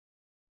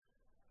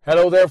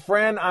Hello there,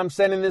 friend. I'm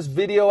sending this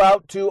video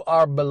out to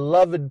our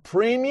beloved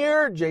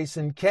Premier,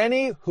 Jason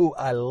Kenney, who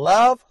I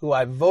love, who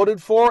I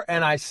voted for,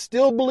 and I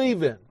still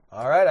believe in.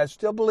 All right? I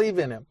still believe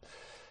in him.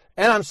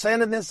 And I'm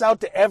sending this out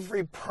to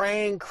every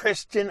praying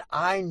Christian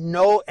I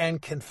know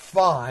and can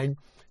find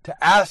to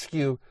ask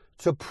you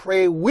to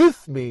pray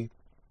with me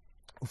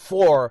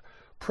for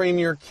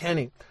Premier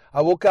Kenney.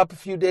 I woke up a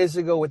few days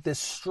ago with this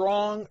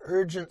strong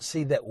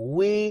urgency that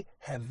we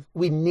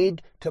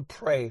need to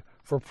pray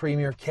for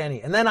Premier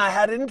Kenney. And then I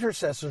had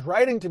intercessors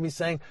writing to me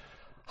saying,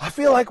 I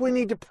feel like we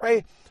need to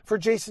pray for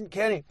Jason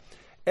Kenney.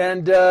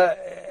 And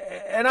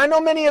I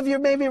know many of you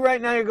maybe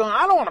right now you're going,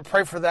 I don't want to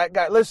pray for that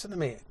guy. Listen to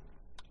me.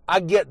 I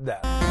get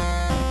that.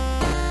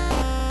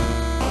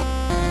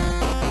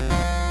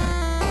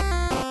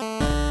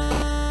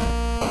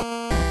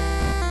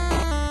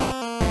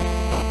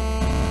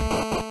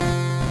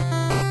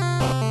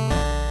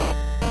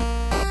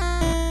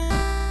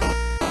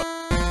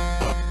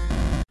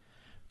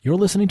 You're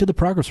listening to The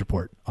Progress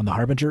Report on the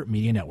Harbinger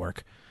Media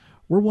Network.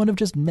 We're one of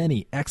just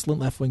many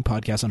excellent left-wing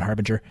podcasts on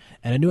Harbinger,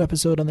 and a new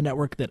episode on the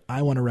network that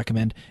I want to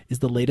recommend is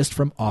the latest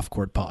from Off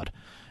Court Pod.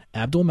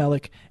 Abdul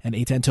Malik and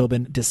Eitan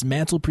Tobin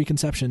dismantle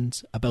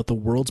preconceptions about the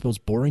world's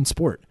most boring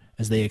sport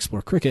as they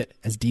explore cricket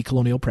as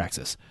decolonial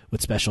praxis,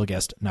 with special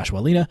guest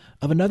Nashwa Lina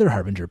of another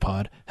Harbinger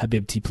pod,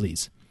 Habibti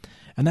Please.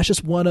 And that's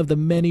just one of the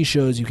many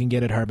shows you can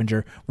get at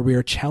Harbinger where we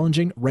are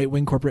challenging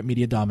right-wing corporate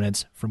media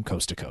dominance from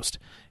coast to coast.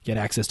 Get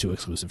access to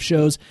exclusive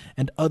shows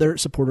and other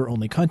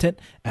supporter-only content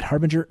at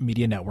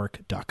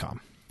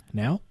harbingermedianetwork.com.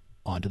 Now,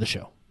 on to the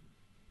show.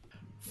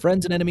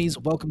 Friends and enemies,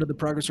 welcome to The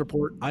Progress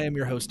Report. I am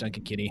your host,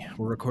 Duncan Kenney.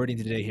 We're recording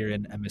today here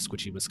in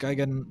Amiskwaci,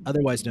 Muskogee,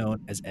 otherwise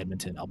known as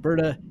Edmonton,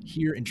 Alberta,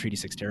 here in Treaty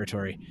 6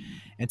 territory.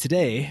 And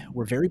today,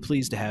 we're very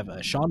pleased to have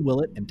Sean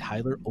Willett and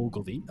Tyler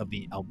Ogilvie of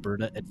the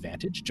Alberta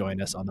Advantage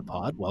join us on the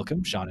pod.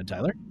 Welcome, Sean and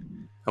Tyler.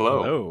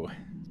 Hello. Hello.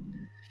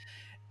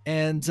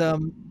 And,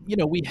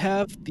 we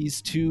have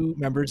these two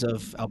members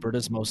of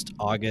Alberta's most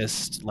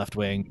august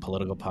left-wing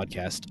political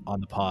podcast on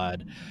the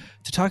pod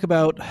to talk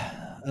about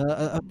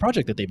a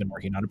project that they've been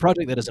working on, a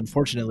project that has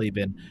unfortunately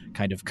been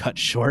kind of cut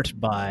short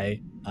by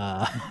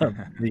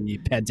the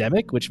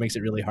pandemic, which makes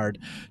it really hard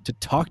to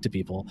talk to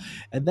people.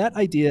 And that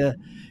idea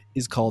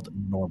is called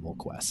Normal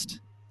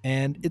Quest.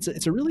 And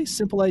it's a really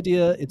simple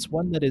idea. It's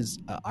one that is,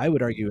 I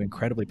would argue,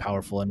 incredibly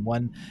powerful, and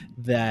one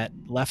that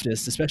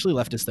leftists, especially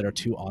leftists that are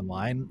too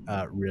online,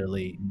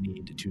 really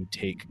need to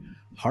take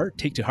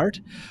to heart.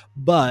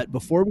 But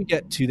before we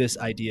get to this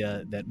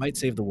idea that might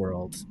save the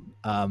world,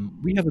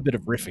 we have a bit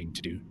of riffing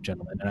to do,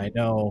 gentlemen. And I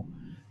know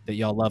that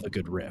y'all love a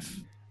good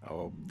riff.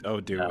 Oh,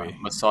 do we?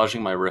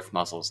 Massaging my riff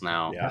muscles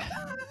now. Yeah.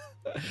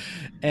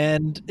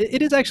 And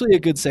it is actually a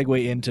good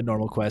segue into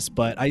Normal Quest,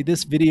 but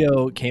this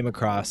video came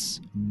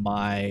across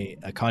my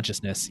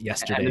consciousness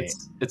yesterday. And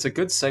it's a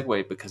good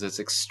segue because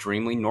it's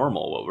extremely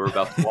normal what we're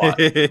about to watch.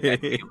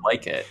 You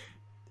like it.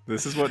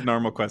 This is what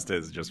Normal Quest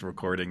is, just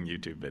recording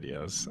YouTube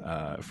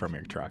videos from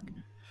your truck.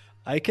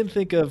 I can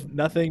think of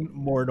nothing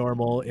more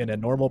normal in a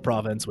normal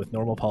province with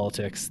normal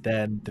politics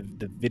than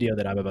the video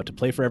that I'm about to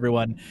play for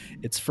everyone.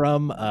 It's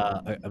from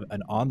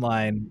an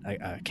online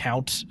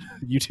account,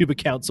 YouTube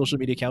account, social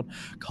media account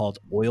called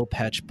Oil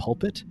Patch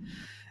Pulpit.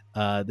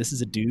 This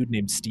is a dude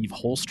named Steve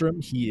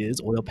Holstrom. He is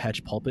Oil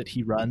Patch Pulpit.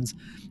 He runs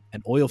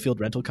an oil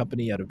field rental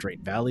company out of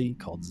Drayton Valley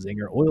called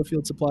Zinger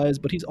Oilfield Supplies,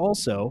 but he's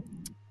also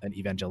an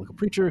evangelical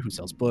preacher who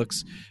sells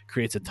books,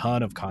 creates a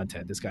ton of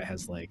content. This guy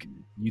has like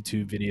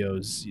YouTube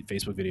videos,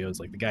 Facebook videos,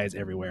 like the guy is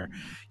everywhere.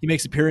 He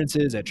makes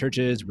appearances at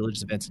churches,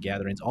 religious events, and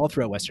gatherings all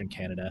throughout Western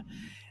Canada.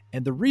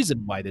 And the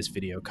reason why this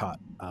video caught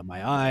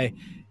my eye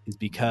is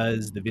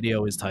because the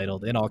video is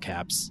titled, in all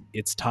caps,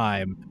 "It's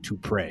Time to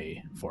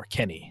Pray for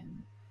Kenney."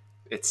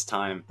 It's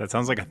time. That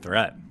sounds like a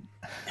threat.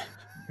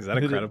 Is that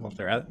a credible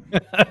threat?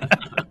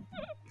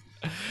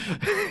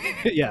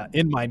 Yeah,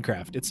 in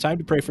Minecraft. It's time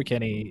to pray for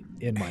Kenney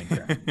in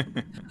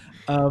Minecraft.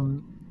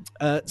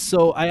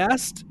 So I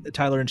asked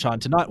Tyler and Sean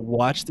to not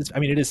watch this. I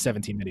mean, it is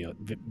 17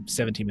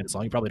 minutes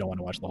long. You probably don't want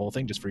to watch the whole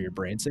thing just for your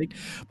brain's sake.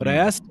 But I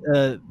asked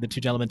the two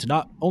gentlemen to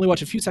not only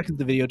watch a few seconds of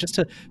the video, just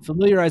to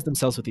familiarize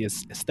themselves with the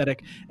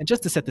aesthetic and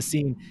just to set the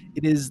scene.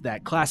 It is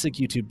that classic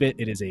YouTube bit.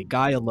 It is a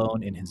guy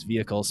alone in his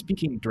vehicle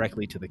speaking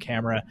directly to the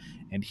camera.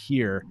 And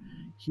here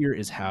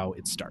is how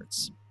it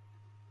starts.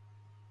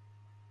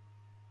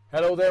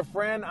 Hello there,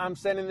 friend. I'm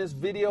sending this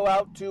video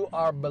out to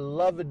our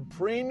beloved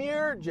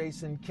Premier,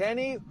 Jason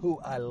Kenney, who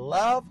I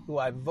love, who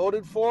I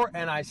voted for,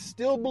 and I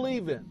still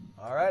believe in.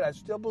 All right? I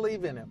still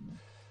believe in him.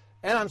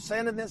 And I'm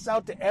sending this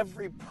out to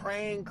every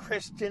praying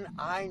Christian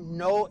I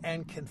know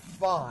and can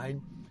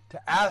find to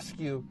ask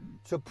you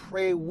to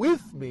pray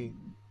with me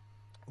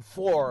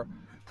for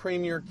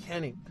Premier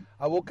Kenney.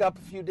 I woke up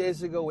a few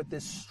days ago with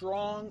this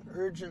strong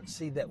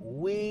urgency that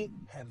we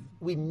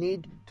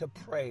need to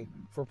pray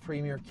for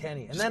Premier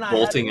Kenney. And then I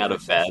bolting out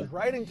of bed,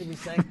 writing to me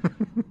saying,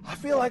 I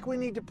feel like we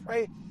need to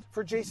pray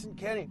for Jason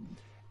Kenney.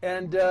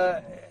 And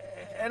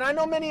I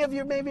know many of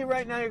you maybe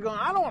right now you're going,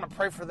 I don't want to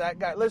pray for that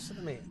guy. Listen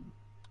to me.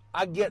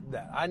 I get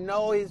that. I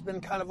know he's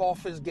been kind of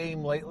off his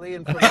game lately,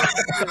 and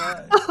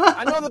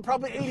I know that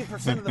probably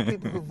 80% of the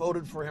people who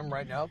voted for him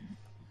right now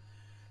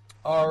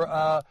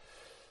are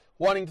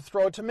wanting to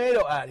throw a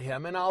tomato at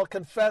him, and I'll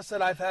confess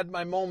that I've had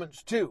my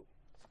moments too.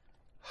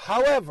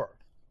 However,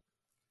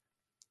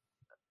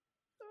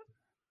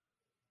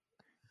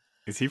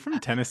 Is he from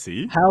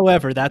Tennessee?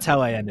 However, that's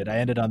how I ended. I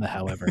ended on the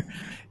however.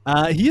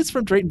 He is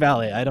from Drayton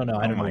Valley. I don't know.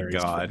 I don't know where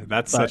he's from.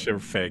 That's such a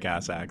fake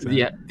ass accent.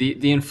 Yeah,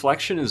 the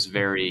inflection is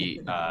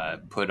very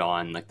put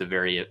on, like the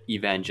very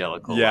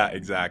evangelical. Yeah,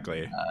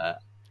 exactly.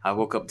 I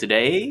woke up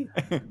today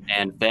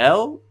and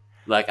fell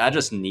like I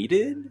just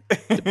needed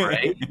to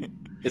pray.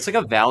 It's like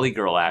a Valley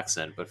Girl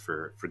accent, but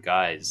for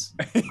guys.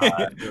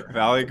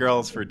 Valley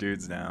Girls for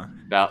dudes now.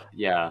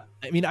 Yeah.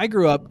 I mean, I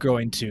grew up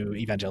going to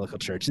evangelical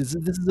church. This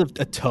is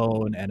a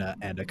tone and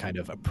a kind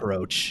of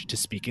approach to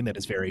speaking that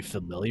is very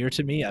familiar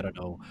to me. I don't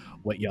know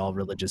what y'all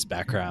religious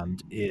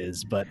background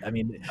is, but I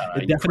mean,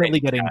 definitely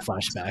getting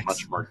flashbacks.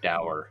 Much more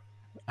dour.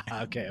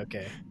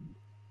 Okay.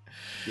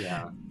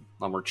 Yeah, a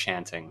lot more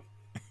chanting.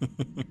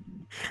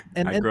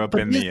 I grew up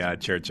in the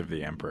Church of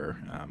the Emperor.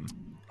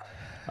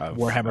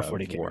 Warhammer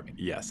 40K.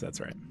 Yes, that's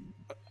right.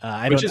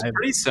 Which is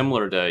pretty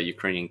similar to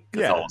Ukrainian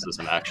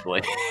Catholicism,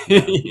 actually.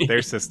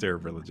 Their sister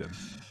religion.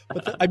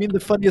 But the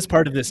funniest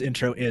part of this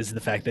intro is the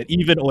fact that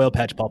even Oil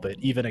Patch Pulpit,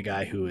 even a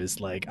guy who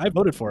is like, I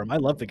voted for him, I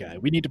love the guy,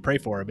 we need to pray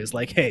for him, is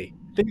like, hey,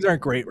 things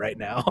aren't great right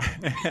now.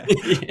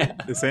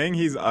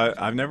 Saying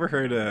I've never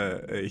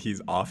heard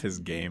he's off his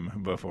game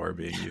before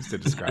being used to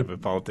describe a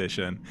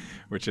politician,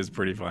 which is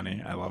pretty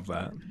funny. I love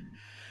that.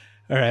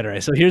 All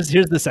right. So here's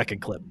the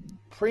second clip.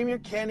 Premier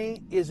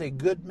Kenney is a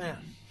good man.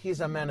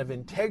 He's a man of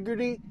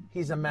integrity.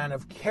 He's a man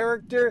of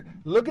character.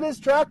 Look at his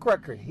track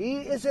record. He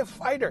is a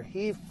fighter.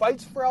 He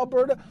fights for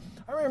Alberta.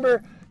 Do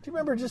you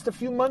remember just a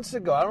few months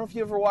ago, I don't know if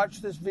you ever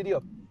watched this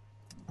video,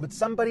 but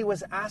somebody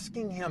was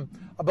asking him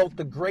about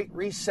the Great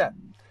Reset.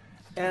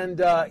 And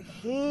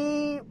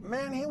he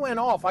went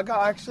off. I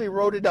actually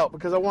wrote it out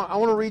because I want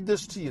to read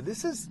this to you.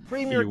 This is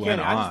Premier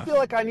Kenney. I just feel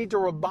like I need to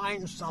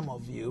remind some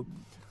of you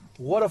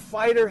what a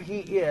fighter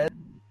he is.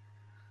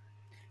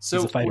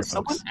 So was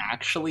someone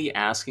actually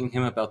asking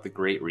him about the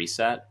Great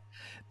Reset?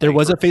 There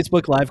was a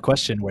Facebook Live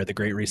question where the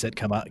Great Reset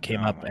came up,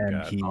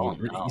 and he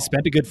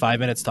spent a good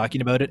 5 minutes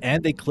talking about it,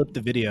 and they clipped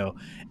the video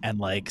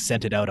and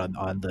sent it out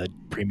on the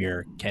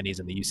Premier Kenney's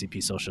and the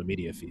UCP social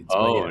media feeds.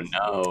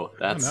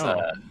 That's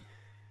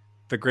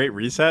the Great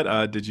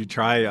Reset. Did you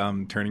try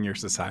turning your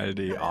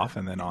society off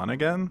and then on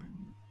again?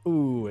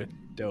 Ooh,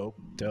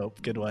 dope,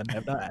 good one.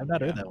 I've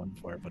not heard that one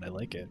before, but I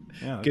like it.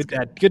 Yeah,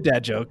 good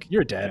dad joke.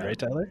 You're a dad, right,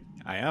 Tyler?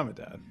 I am a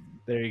dad.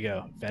 There you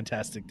go.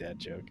 Fantastic dad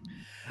joke.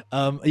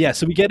 So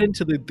we get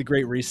into the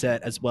Great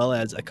Reset as well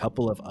as a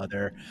couple of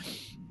other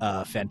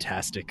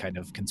fantastic kind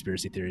of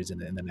conspiracy theories in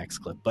the next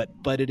clip.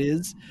 But it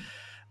is,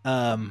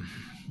 the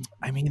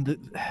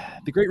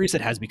Great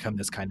Reset has become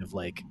this kind of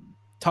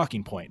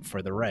talking point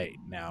for the right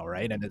now,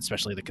 right? And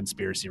especially the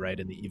conspiracy right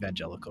and the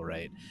evangelical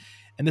right.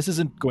 And this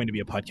isn't going to be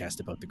a podcast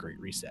about the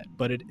Great Reset,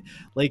 but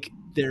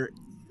there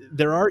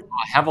are.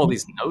 I have all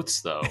these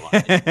notes though.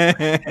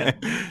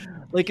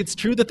 It's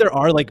true that there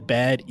are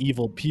bad,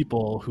 evil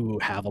people who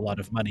have a lot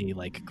of money,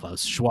 like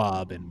Klaus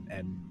Schwab and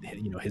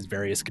his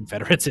various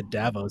confederates at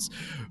Davos,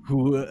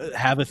 who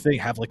have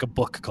a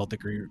book called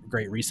the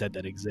Great Reset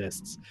that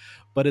exists.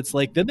 But it's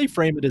then they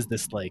frame it as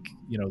this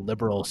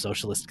liberal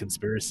socialist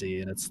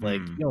conspiracy, and it's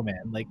yo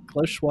man,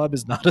 Klaus Schwab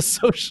is not a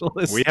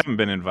socialist. We haven't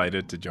been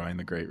invited to join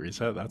the Great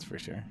Reset, that's for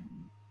sure.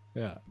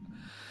 Yeah.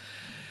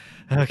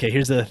 Okay,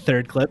 here's the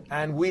third clip.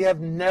 And we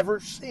have never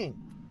seen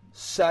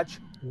such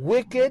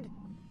wicked,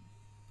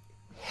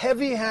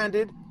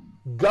 heavy-handed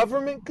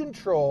government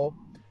control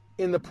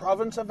in the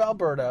province of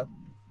Alberta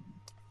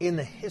in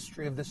the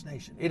history of this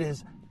nation. It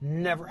has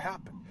never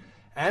happened.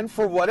 And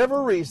for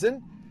whatever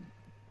reason,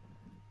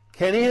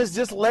 Kenney has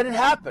just let it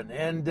happen.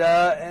 And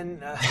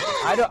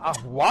I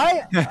don't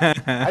why?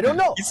 I don't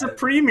know. He's the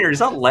premier.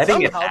 He's not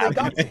letting it happen. They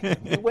got to him.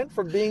 He went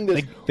from being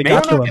this, they we're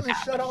not got to going to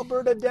shut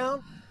Alberta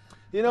down.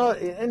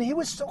 And he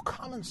was so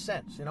common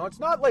sense. It's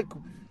not like,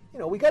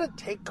 we got to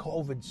take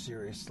COVID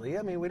seriously.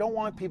 I mean, we don't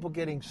want people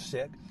getting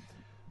sick.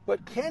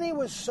 But Kenney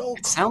was so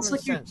it sounds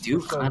like you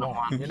do kind of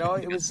want.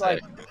 It was like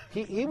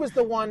he was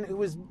the one who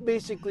was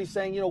basically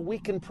saying, we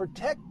can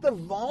protect the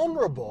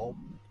vulnerable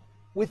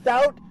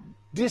without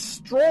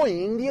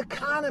destroying the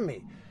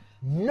economy.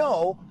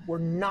 No, we're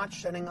not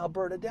shutting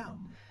Alberta down.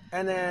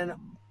 And then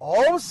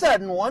all of a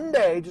sudden, one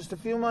day, just a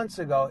few months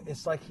ago,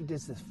 it's like he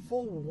does this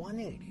full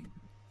 180.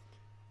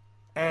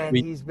 And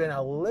he's been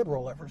a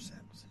liberal ever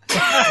since.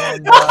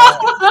 And,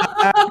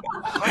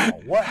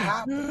 what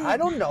happened? I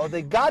don't know.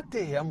 They got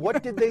to him.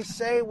 What did they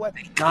say?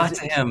 They got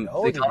to him.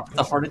 They got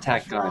the heart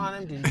attack gun on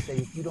him. Did he say,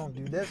 if you don't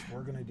do this,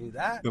 we're going to do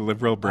that? The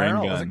liberal brain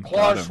gun. Was it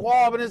Klaus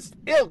Schwab and his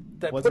ilk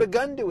that put a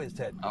gun to his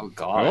head? Oh,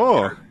 God.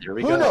 Oh. Here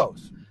we go. Who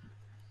knows?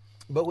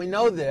 But we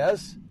know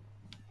this.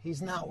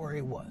 He's not where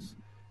he was.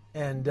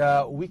 And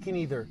we can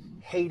either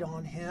hate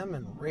on him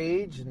and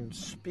rage and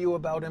spew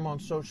about him on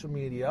social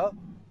media,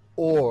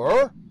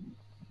 or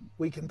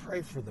we can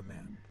pray for the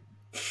man.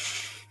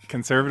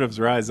 Conservatives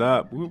rise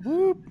up. Whoop,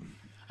 whoop.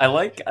 I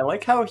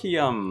like how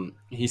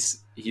he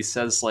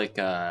says like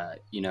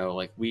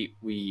like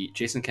we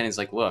Jason Kenney's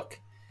like, look,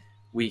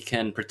 we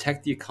can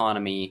protect the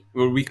economy,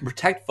 or we can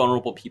protect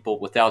vulnerable people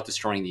without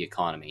destroying the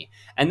economy.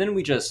 And then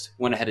we just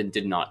went ahead and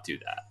did not do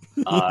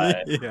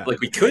that. Yeah. Like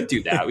we could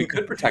do that. We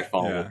could protect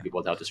vulnerable Yeah. people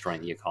without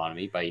destroying the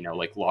economy by,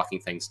 like locking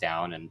things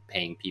down and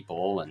paying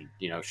people and,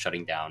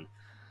 shutting down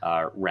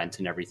rent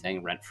and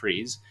everything, rent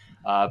freeze.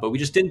 But we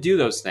just didn't do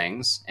those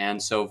things.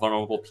 And so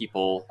vulnerable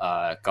people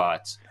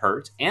got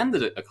hurt and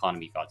the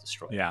economy got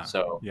destroyed. Yeah.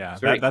 So yeah, it's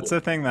very that's cool.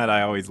 the thing that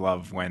I always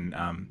love when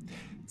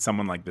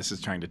someone like this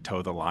is trying to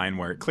toe the line,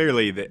 where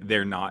clearly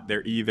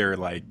they're either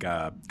like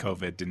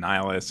COVID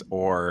denialists,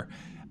 or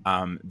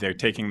they're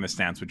taking the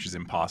stance which is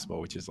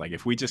impossible, which is like,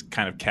 if we just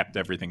kind of kept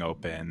everything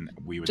open,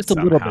 we would Just a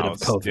little bit somehow of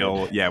COVID.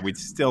 still we'd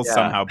still Yeah.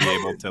 somehow be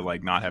able to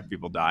like not have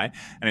people die.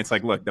 And it's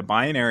like, look, the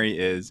binary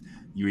is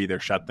you either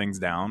shut things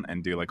down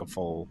and do like a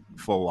full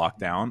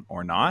lockdown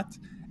or not,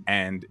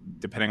 and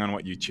depending on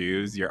what you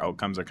choose, your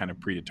outcomes are kind of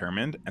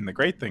predetermined. And the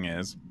great thing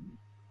is,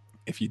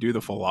 if you do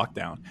the full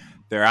lockdown,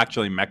 there are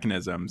actually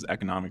mechanisms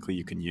economically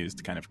you can use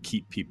to kind of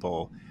keep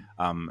people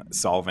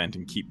solvent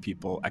and keep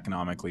people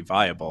economically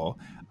viable.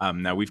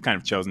 Now, we've kind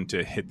of chosen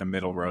to hit the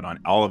middle road on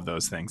all of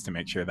those things to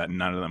make sure that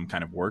none of them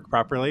kind of work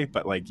properly.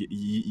 But like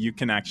you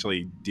can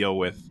actually deal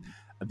with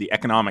the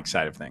economic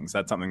side of things.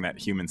 That's something that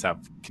humans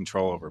have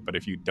control over. But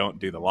if you don't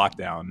do the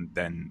lockdown,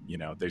 then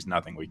there's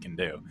nothing we can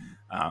do.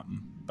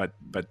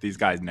 But these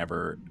guys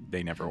never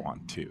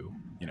want to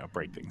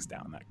break things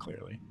down that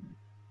clearly.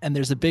 And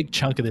there's a big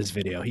chunk of this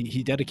video.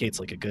 He dedicates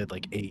like a good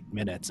 8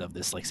 minutes of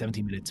this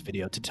 17 minutes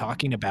video to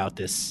talking about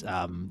this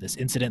this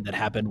incident that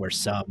happened where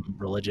some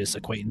religious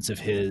acquaintance of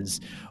his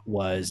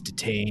was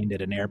detained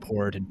at an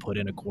airport and put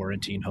in a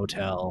quarantine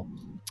hotel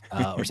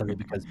or something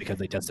because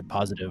they tested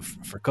positive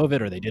for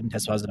COVID, or they didn't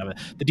test positive.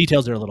 The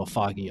details are a little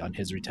foggy on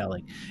his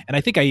retelling. And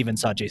I think I even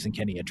saw Jason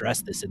Kenney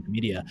address this in the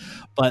media.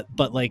 But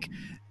like,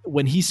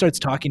 when he starts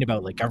talking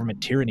about like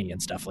government tyranny and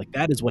stuff, like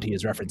that is what he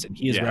is referencing.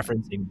 He is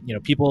referencing,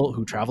 people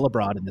who travel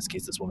abroad. In this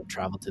case, this woman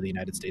traveled to the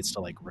United States to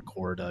like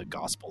record a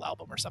gospel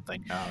album or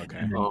something. Oh, okay.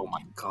 And then, Oh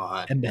my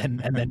God. And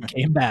then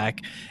came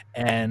back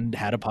and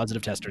had a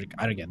positive test.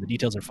 And again, the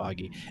details are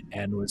foggy,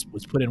 and was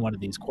put in one of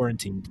these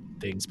quarantine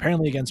things,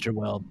 apparently against her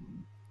will.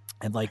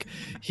 And like,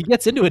 he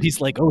gets into it.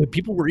 He's like, oh,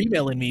 people were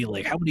emailing me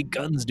like, how many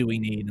guns do we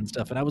need and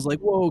stuff. And I was like,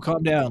 whoa,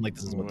 calm down. Like,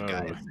 this is what the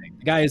guy is saying.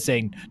 The guy is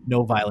saying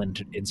no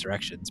violent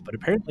insurrections, but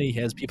apparently he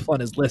has people on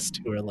his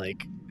list who are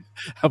like,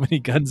 how many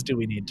guns do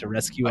we need to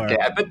rescue our...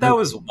 I bet that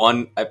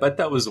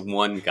was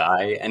one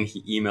guy, and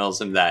he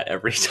emails him that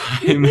every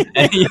time.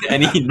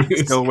 and he knew.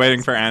 Still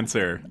waiting for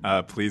answer.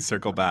 Please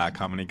circle back.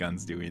 How many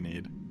guns do we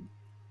need?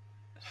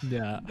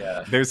 Yeah.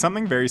 There's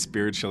something very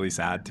spiritually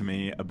sad to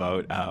me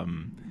about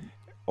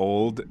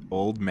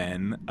old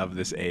men of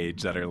this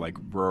age that are like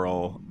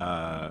rural,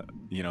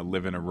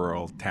 live in a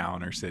rural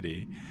town or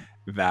city,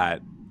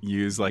 that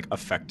use like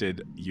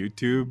affected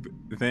YouTube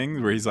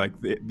things where he's like,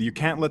 you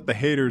can't let the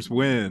haters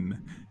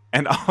win,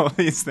 and all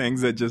these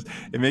things that just,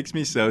 it makes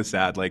me so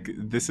sad. Like,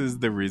 this is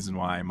the reason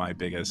why my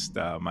biggest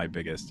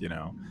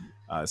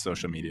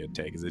social media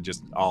take is, it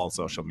just, all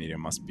social media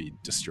must be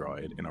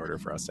destroyed in order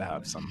for us to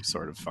have some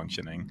sort of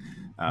functioning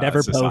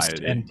never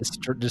society. Post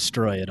and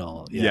destroy it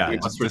all. Yeah,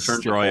 must just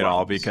destroy it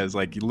all, because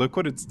like, look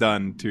what it's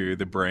done to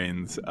the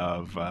brains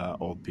of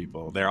old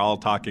people. They're all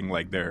talking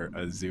like they're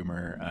a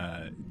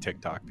Zoomer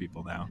TikTok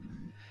people now.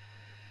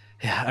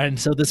 Yeah, and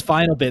so this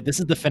final bit,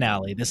 this is the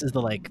finale. This is the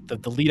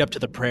lead up to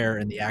the prayer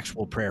and the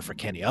actual prayer for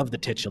Kenney, of the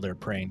titular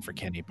praying for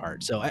Kenney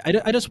part. So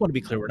I just want to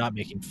be clear, we're not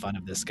making fun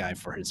of this guy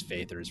for his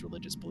faith or his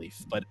religious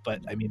belief, but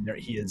I mean,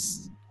 he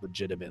is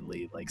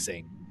legitimately like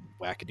saying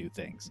wackadoo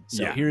things.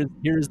 So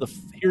here's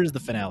the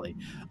finale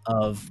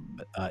of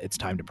it's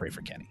time to pray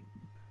for Kenney.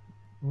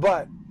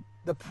 But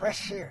the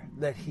pressure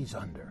that he's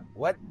under,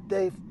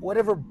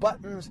 whatever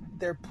buttons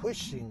they're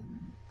pushing,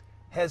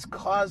 has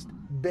caused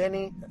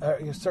Premier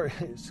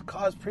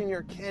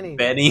Kenney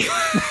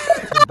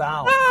to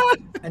bow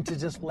and to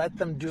just let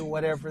them do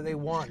whatever they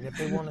want. And if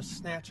they want to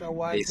snatch our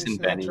wives, they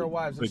snatch our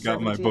wives. They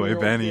got my boy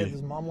Benny.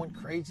 His mom went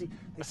crazy.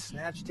 They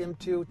snatched him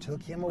too,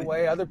 took him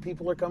away. Other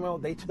people are coming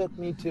out. They took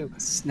me too.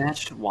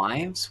 Snatched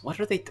wives? What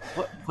are they?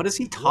 What is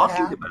he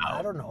talking about?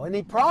 I don't know. And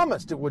he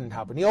promised it wouldn't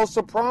happen. He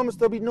also promised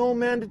there'll be no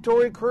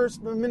mandatory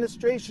cursed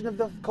administration of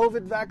the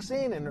COVID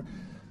vaccine. And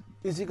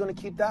is he going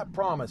to keep that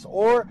promise?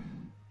 Or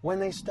when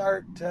they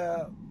start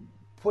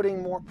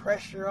putting more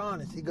pressure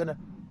on, is he going to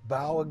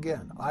bow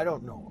again? I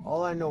don't know.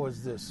 All I know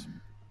is this.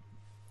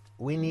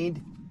 We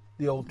need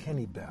the old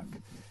Kenney back.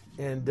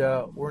 And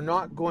we're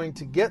not going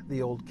to get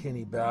the old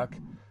Kenney back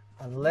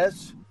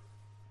unless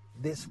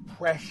this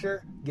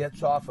pressure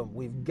gets off him.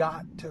 We've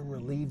got to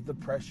relieve the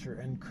pressure.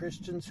 And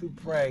Christians who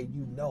pray,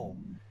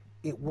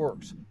 it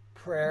works.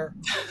 Prayer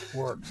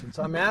works. And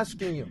so I'm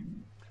asking you,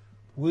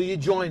 will you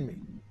join me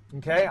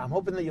Okay, I'm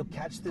hoping that you'll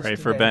catch this Pray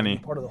today for Benny. and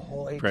be part of the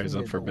whole 18 Praise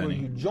up days. for But will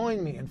Benny. you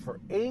join me? And for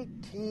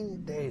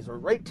 18 days, or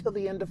right till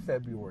the end of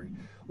February,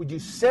 would you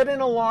set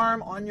an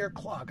alarm on your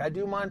clock? I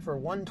do mine for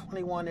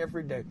 1:21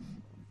 every day. It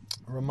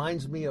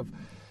reminds me of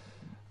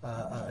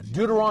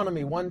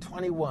Deuteronomy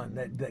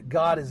 1:21, that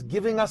God is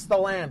giving us the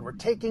land. We're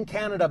taking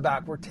Canada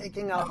back. We're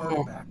taking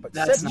Alberta back. But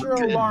set your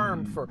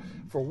alarm for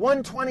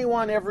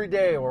 1:21 every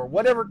day, or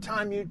whatever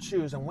time you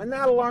choose. And when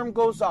that alarm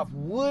goes off,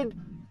 would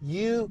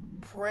you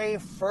pray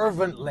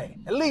fervently?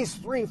 At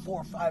least 3,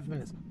 4, 5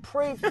 minutes.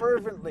 Pray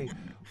fervently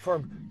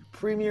for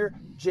Premier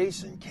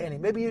Jason Kenney.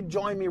 Maybe you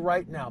join me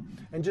right now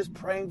and just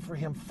praying for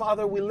him.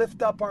 Father, we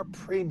lift up our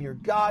Premier,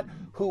 God,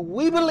 who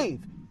we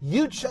believe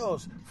you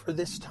chose for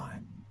this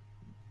time.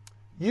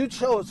 You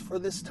chose for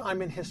this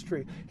time in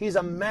history. He's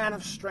a man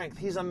of strength.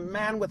 He's a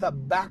man with a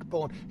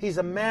backbone. He's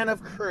a man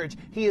of courage.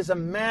 He is a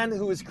man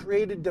who is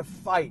created to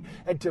fight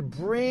and to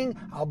bring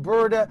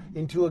Alberta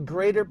into a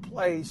greater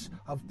place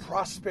of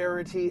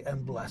prosperity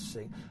and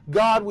blessing.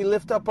 God, we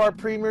lift up our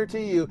Premier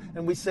to you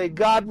and we say,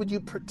 God, would you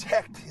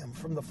protect him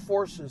from the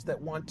forces that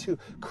want to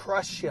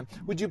crush him?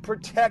 Would you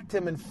protect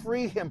him and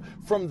free him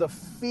from the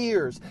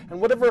fears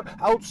and whatever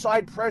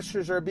outside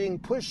pressures are being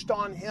pushed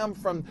on him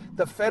from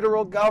the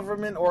federal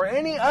government or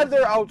any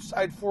other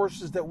outside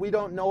forces that we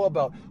don't know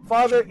about.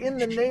 Father, in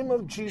the name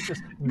of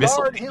Jesus,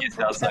 guard him,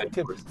 protect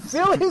him.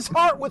 Fill his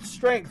heart with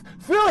strength.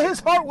 Fill his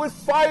heart with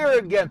fire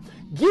again.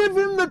 Give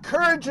him the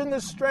courage and the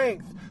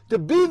strength to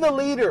be the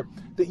leader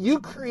that you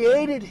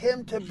created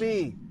him to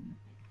be.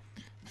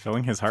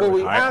 Filling his heart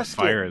with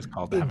fire is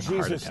called having a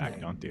heart attack.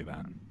 Name. Don't do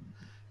that.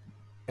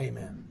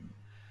 Amen.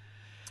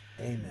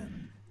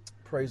 Amen.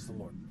 Praise the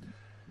Lord.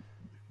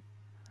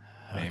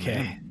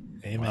 Okay.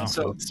 Amen. Wow.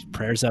 So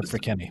prayers up for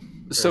Kenney.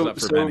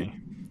 Benny.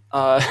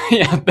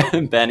 Yeah,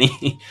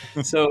 Benny.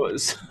 So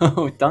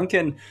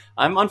Duncan,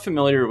 I'm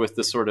unfamiliar with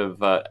the sort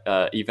of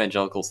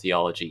evangelical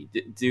theology.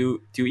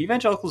 Do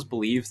evangelicals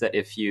believe that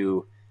if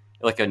you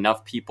like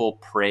enough people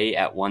pray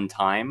at one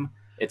time,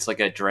 it's like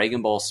a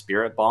Dragon Ball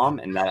spirit bomb,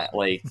 and that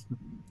like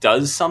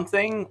does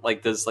something?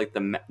 Like does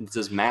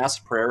mass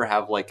prayer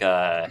have like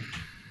an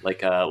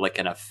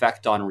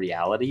effect on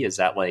reality? Is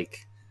that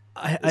like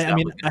I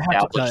mean, I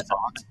have to tell you,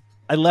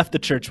 I left the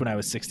church when I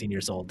was 16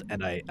 years old,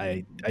 and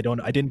I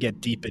didn't get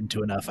deep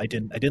into enough. I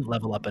didn't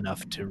level up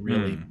enough to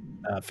really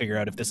figure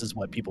out if this is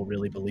what people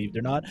really believed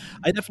or not.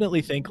 I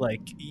definitely think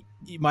like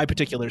my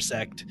particular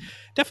sect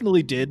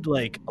definitely did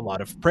like a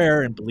lot of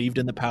prayer and believed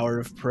in the power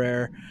of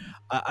prayer.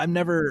 I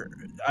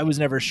was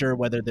never sure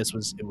whether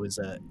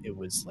it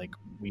was like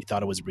we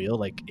thought it was real,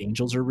 like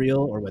angels are real,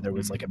 or whether it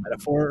was like a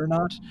metaphor or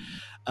not.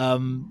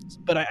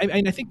 But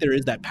I think there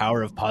is that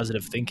power of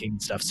positive thinking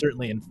stuff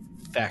certainly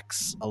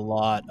affects a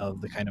lot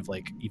of the kind of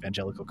like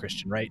evangelical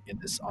Christian right in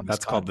this on this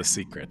That's called The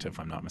Secret, if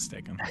I'm not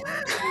mistaken.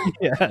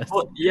 Yes.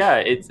 Well, yeah,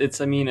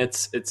 it's I mean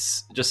it's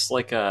just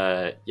like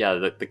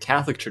the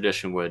Catholic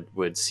tradition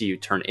would see you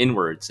turn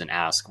inwards and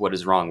ask, what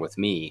is wrong with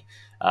me?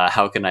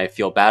 How can I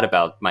feel bad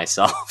about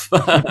myself?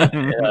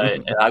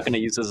 How can I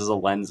use this as a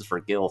lens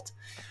for guilt?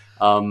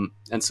 And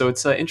so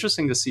it's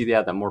interesting to see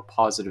that more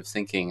positive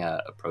thinking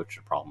approach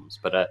to problems.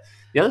 But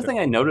the other thing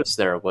I noticed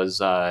there was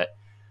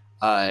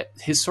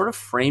his sort of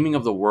framing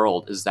of the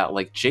world is that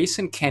like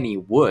Jason Kenney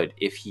would,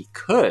 if he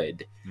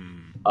could,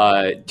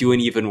 do an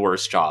even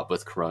worse job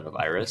with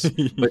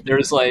coronavirus. But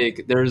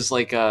there's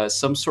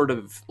some sort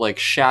of like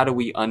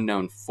shadowy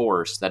unknown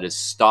force that is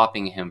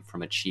stopping him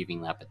from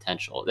achieving that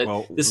potential.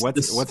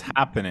 What's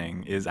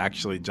happening is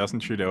actually Justin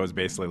Trudeau is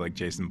basically like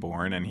Jason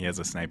Bourne, and he has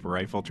a sniper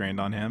rifle trained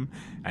on him,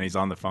 and he's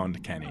on the phone to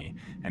Kenney,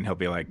 and he'll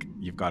be like,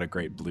 "You've got a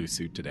great blue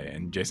suit today,"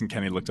 and Jason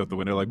Kenney looks out the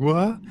window like,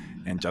 "What?"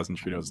 And Justin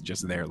Trudeau's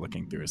just there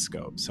looking through his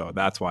scope. So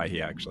that's why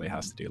he actually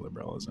has to do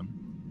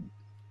liberalism.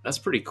 That's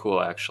pretty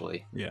cool,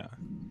 actually. Yeah.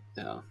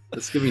 Yeah,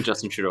 that's giving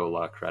Justin Trudeau a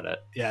lot of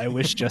credit. Yeah, I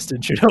wish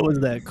Justin Trudeau was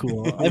that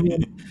cool. I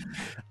mean,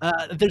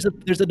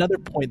 there's another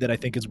point that I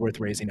think is worth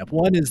raising up.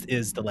 One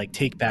is the like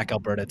take back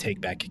Alberta, take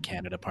back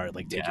Canada part.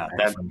 Like take it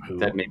back from who?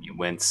 That made me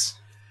wince.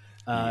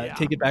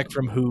 Take it back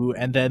from who?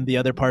 And then the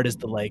other part is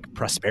the like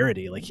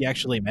prosperity. Like he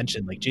actually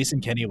mentioned, like Jason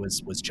Kenney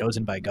was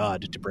chosen by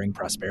God to bring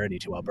prosperity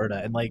to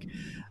Alberta, and like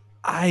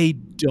I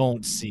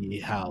don't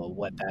see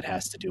what that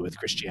has to do with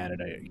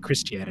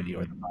Christianity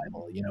or the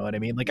Bible. You know what I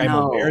mean? Like I'm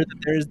aware that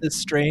there's this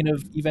strain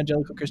of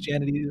evangelical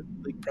Christianity,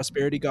 like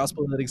prosperity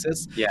gospel that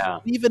exists. Yeah.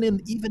 Even in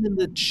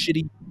the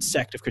shitty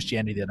sect of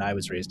Christianity that I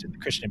was raised in, the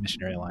Christian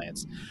Missionary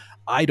Alliance,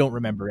 I don't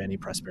remember any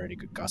prosperity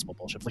gospel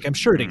bullshit. Like I'm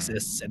sure it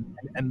exists,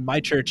 and my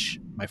church,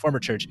 my former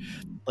church,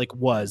 like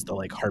was the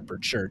like Harper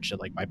Church,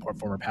 and like my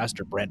former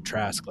pastor Brent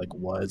Trask like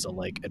was a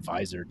like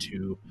advisor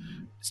to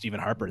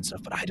Stephen Harper and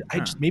stuff, but I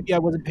just maybe I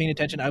wasn't paying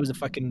attention. I was a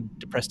fucking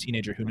depressed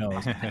teenager. Who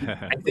knows?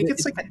 I think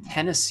it's like a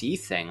Tennessee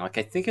thing. Like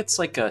I think it's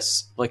like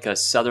a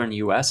southern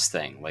U.S.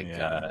 thing. Like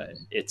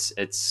it's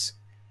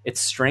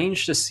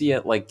strange to see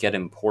it like get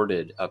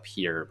imported up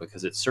here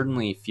because it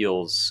certainly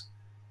feels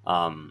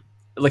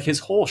like his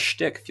whole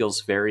shtick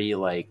feels very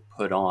like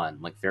put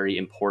on, like very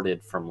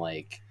imported from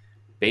like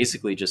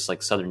basically just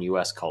like southern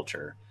U.S.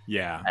 culture.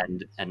 Yeah.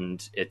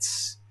 And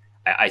it's,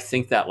 I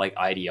think that like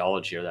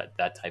ideology or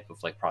that type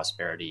of like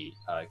prosperity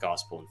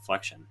gospel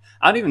inflection,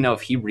 I don't even know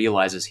if he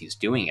realizes he's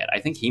doing it. I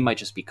think he might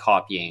just be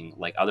copying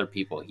like other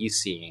people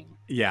he's seeing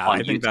Yeah, on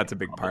I think YouTube, that's a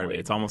big part of it. probably.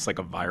 It's almost like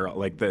a viral,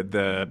 like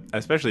the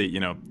especially,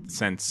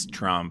 since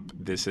Trump,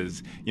 this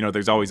is,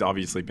 there's always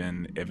obviously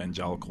been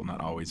evangelical,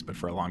 not always, but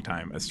for a long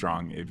time, a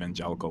strong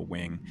evangelical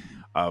wing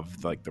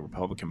of like the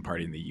Republican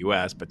Party in the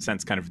US. But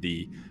since kind of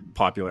the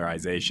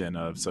popularization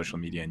of social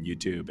media and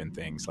YouTube and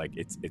things, like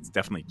it's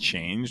definitely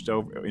changed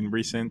over in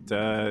recent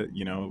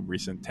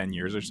recent 10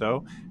 years or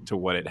so to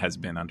what it has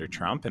been under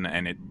Trump.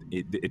 And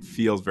it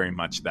feels very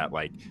much that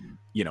like,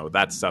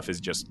 that stuff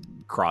is just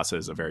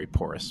crosses a very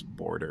porous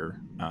border,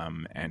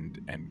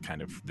 and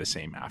kind of the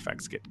same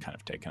affects get kind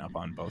of taken up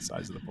on both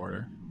sides of the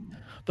border.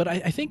 But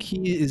I think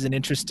he is an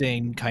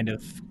interesting kind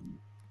of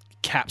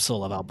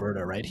capsule of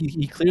Alberta, right?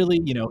 He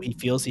clearly, he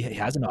feels he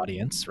has an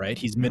audience, right?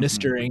 He's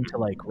ministering to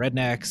like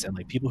rednecks and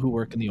like people who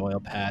work in the oil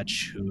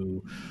patch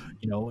who,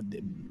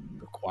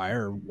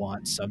 require or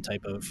want some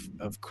type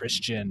of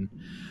Christian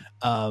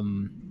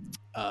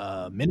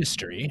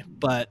ministry,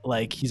 but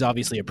like he's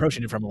obviously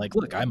approaching it from like,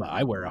 look,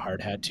 I wear a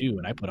hard hat too,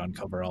 and I put on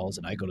coveralls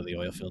and I go to the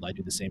oil field. I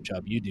do the same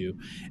job you do,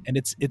 and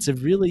it's a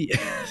really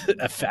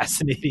a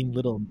fascinating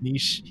little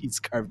niche he's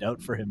carved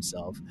out for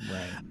himself.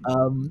 Right.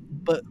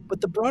 But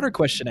the broader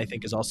question I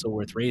think is also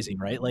worth raising,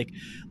 right? Like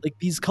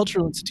these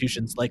cultural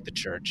institutions like the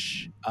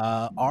church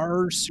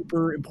are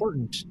super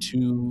important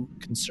to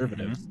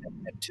conservatives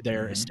and to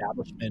their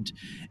establishment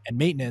and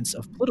maintenance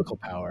of political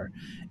power.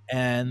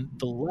 And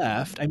the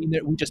left, I mean,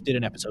 we just did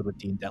an episode with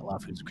Dean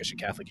Detloff, who's a Christian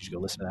Catholic. You should go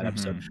listen to that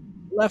episode.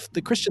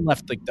 The Christian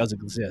left like does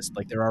exist.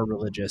 Like there are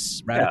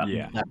religious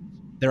radical left.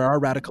 There are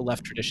radical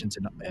left traditions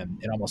in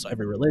almost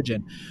every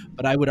religion,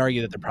 but I would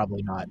argue that they're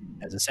probably not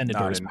as ascendant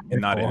or as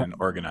not in an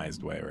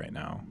organized way right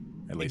now,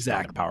 at least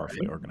not in a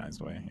powerfully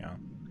organized way. Yeah,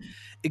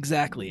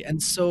 exactly.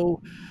 And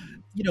so,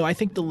 I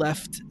think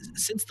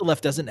since the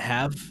left doesn't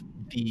have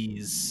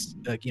these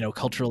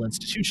cultural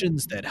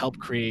institutions that help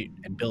create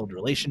and build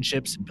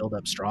relationships and build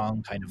up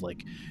strong kind of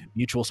like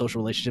mutual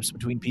social relationships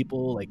between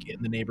people, like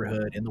in the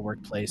neighborhood, in the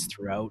workplace,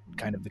 throughout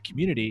kind of the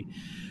community,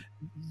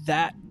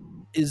 that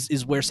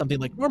is where something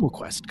like Normal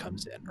Quest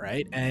comes in,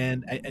 right?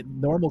 And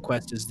Normal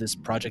Quest is this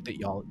project that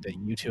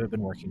you two have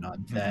been working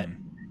on that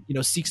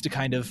seeks to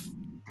kind of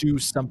do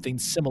something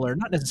similar,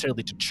 not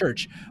necessarily to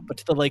church, but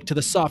to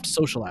the soft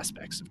social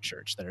aspects of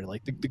church that are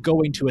like the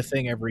going to a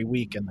thing every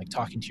week and like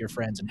talking to your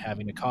friends and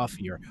having a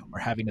coffee or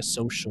having a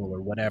social or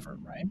whatever,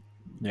 right?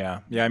 Yeah.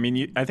 I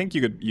mean, I think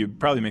you'd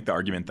probably make the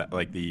argument that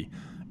like the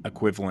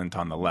equivalent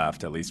on the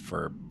left, at least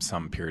for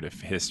some period of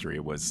history,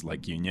 was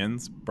like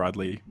unions,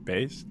 broadly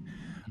based.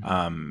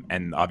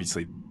 And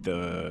obviously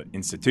the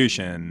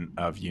institution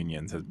of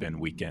unions has been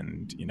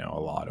weakened, a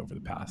lot over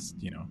the past,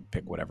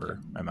 pick whatever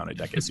amount of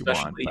decades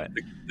especially you want.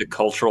 But the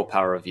cultural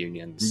power of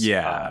unions.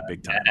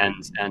 Big time.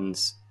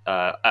 And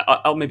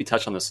I'll maybe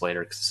touch on this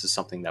later because this is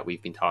something that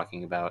we've been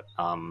talking about.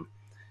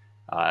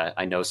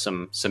 I know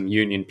some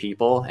union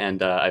people,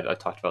 and I've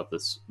talked about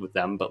this with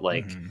them, but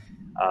like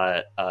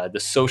the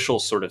social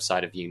sort of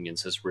side of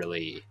unions has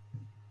really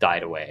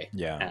died away,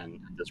 and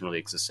it doesn't really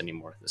exist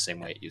anymore the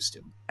same way it used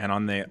to. And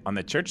on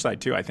the church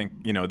side too, I think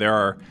there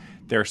are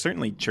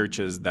certainly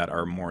churches that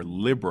are more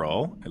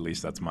liberal. At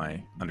least that's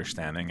my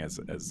understanding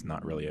as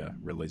not really a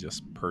religious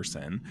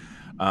person,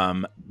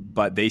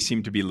 but they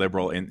seem to be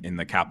liberal in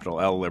the capital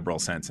L liberal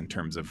sense in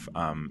terms of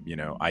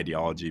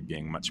ideology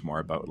being much more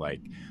about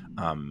like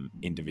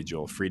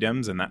individual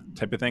freedoms and that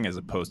type of thing, as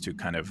opposed to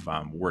kind of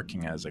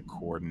working as a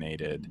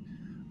coordinated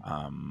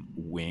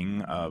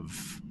wing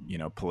of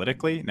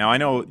politically. Now I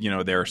know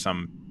there are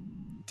some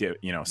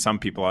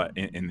people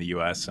in the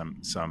U.S.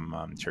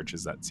 some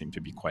churches that seem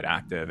to be quite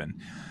active,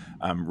 and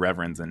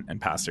reverends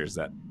and pastors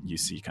that you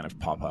see kind of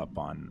pop up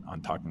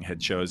on talking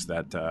head shows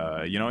that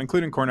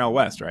including Cornel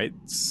West, right?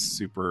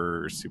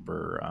 Super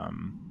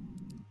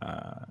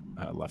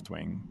left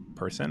wing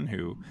person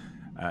who,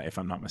 if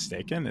I'm not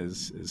mistaken,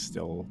 is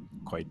still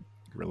quite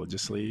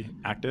religiously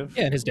active.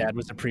 Yeah, and his dad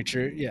was a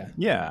preacher.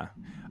 Yeah.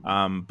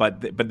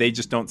 But they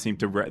just don't seem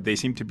to. They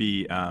seem to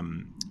be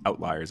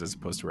outliers as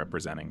opposed to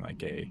representing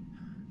like a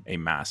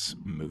mass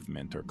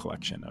movement or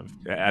collection of,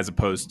 as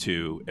opposed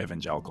to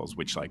evangelicals,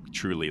 which like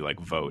truly like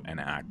vote and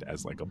act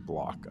as like a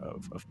block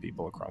of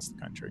people across the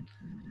country.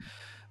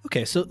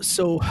 Okay,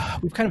 so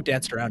we've kind of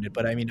danced around it,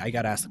 but I mean, I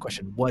got to ask the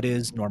question: what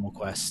is Normal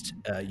Quest?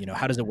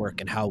 How does it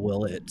work, and how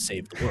will it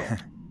save the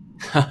world?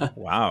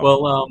 Wow.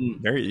 Well,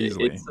 very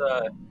easily.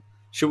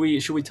 Should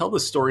we tell the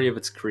story of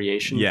its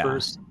creation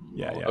first?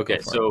 Yeah. Okay,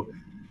 so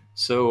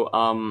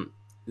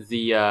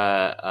there's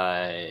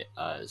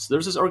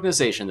this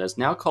organization that's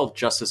now called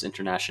Justice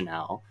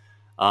International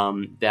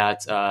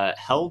that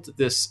held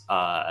this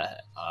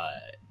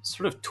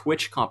sort of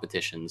Twitch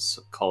competitions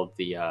called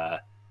the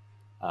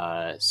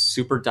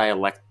Super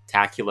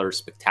Dialectacular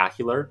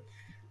Spectacular.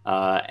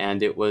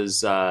 And it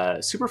was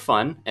super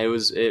fun.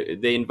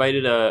 They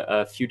invited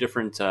a few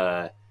different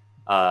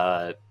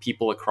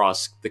people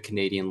across the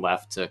Canadian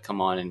left to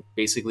come on and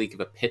basically give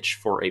a pitch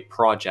for a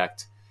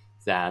project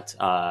that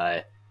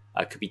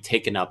could be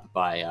taken up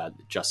by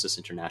Justice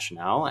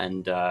International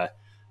and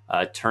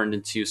turned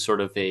into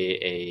sort of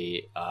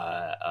a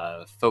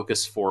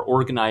focus for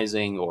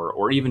organizing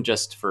or even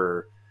just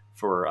for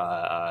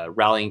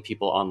rallying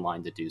people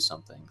online to do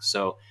something.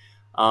 So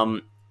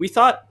we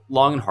thought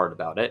long and hard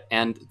about it,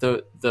 and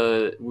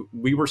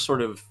we were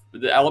sort of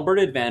the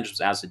Alberta Advantage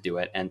was asked to do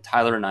it, and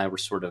Tyler and I were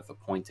sort of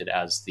appointed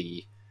as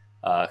the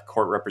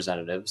court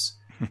representatives.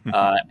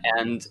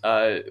 And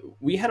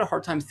we had a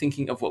hard time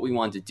thinking of what we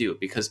wanted to do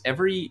because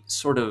every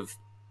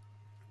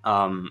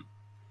um,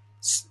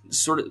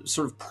 sort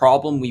of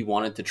problem we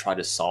wanted to try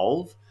to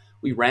solve,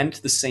 we ran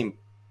into the same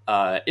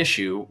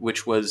issue,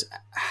 which was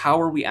how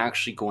are we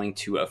actually going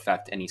to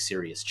affect any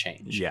serious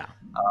change? Yeah.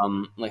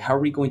 Like, how are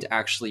we going to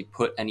actually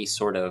put any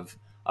sort of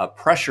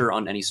pressure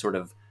on any sort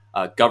of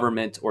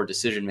government or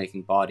decision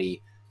making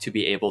body to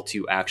be able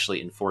to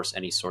actually enforce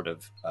any sort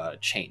of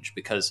change?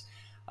 Because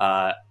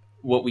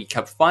what we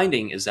kept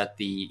finding is that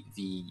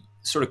the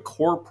sort of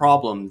core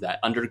problem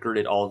that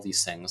undergirded all of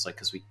these things, like,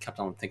 because we kept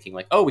on thinking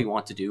like, oh, we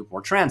want to do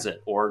more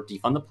transit or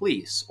defund the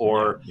police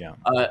or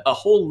a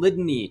whole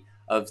litany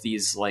of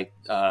these like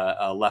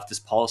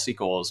leftist policy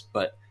goals.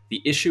 But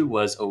the issue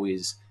was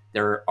always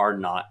there are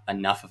not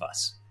enough of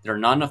us. There are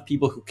not enough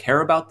people who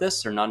care about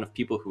this. There are not enough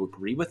people who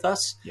agree with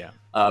us. Yeah.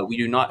 We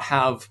do not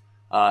have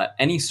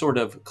any sort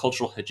of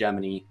cultural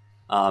hegemony.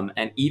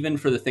 And even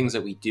for the things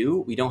that we do,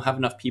 we don't have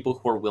enough people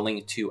who are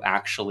willing to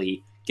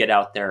actually get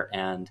out there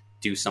and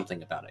do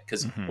something about it.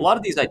 Because a lot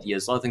of these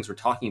ideas, a lot of things we're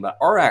talking about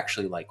are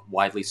actually like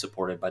widely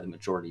supported by the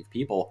majority of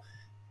people.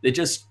 They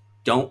just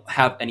don't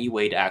have any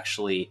way to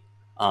actually,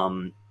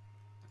 they're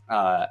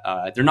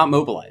not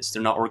mobilized.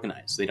 They're not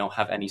organized. They don't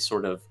have any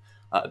sort of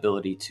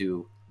ability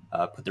to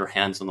put their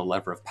hands on the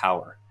lever of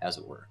power, as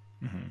it were.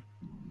 Mm-hmm.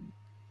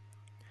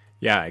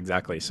 Yeah,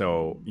 exactly.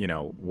 So,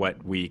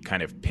 what we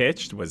kind of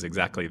pitched was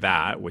exactly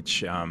that,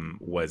 which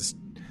was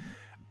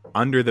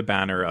under the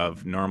banner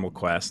of Normal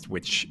Quest,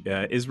 which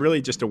is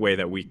really just a way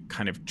that we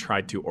kind of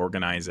tried to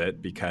organize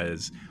it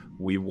because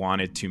we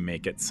wanted to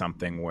make it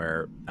something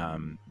where,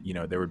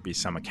 there would be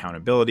some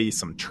accountability,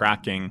 some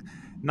tracking,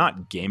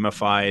 not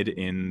gamified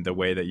in the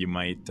way that you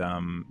might,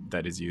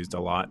 that is used a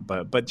lot,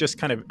 but just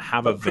kind of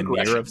have a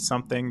veneer of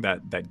something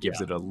that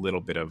gives it a little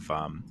bit of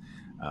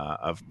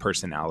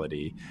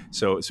personality.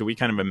 So we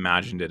kind of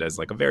imagined it as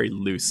like a very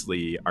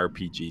loosely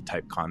RPG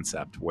type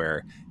concept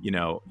where,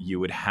 you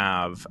would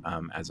have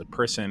as a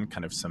person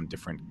kind of some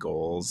different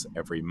goals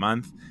every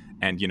month.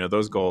 And,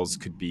 those goals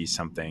could be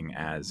something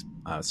as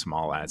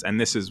small as,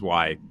 and this is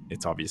why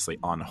it's obviously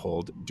on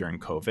hold during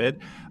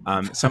COVID,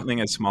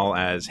 something as small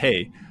as,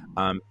 hey,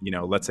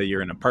 let's say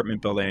you're in an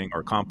apartment building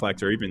or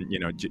complex, or even,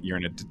 you're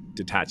in a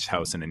detached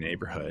house in a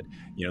neighborhood.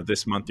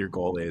 This month your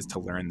goal is to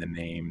learn the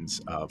names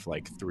of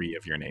like 3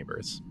 of your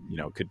neighbors.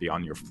 It could be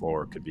on your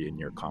floor, could be in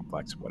your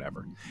complex,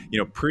 whatever.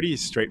 Pretty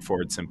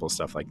straightforward, simple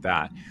stuff like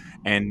that.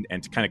 And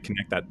to kind of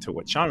connect that to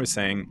what Sean was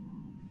saying,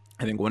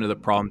 I think one of the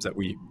problems that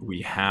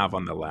we have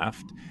on the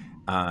left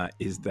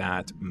is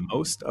that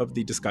most of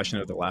the discussion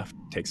of the left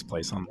takes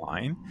place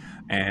online.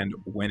 And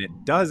when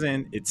it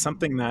doesn't, it's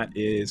something that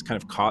is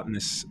kind of caught in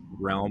this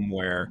realm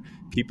where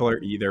people are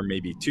either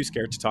maybe too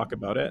scared to talk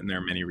about it, and there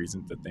are many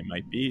reasons that they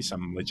might be,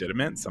 some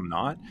legitimate, some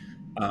not.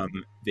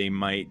 They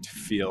might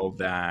feel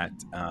that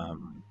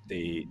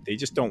they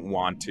just don't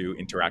want to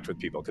interact with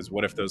people, because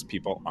what if those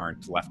people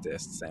aren't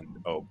leftists, and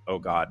oh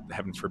God,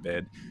 heaven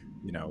forbid,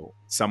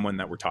 someone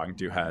that we're talking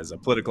to has a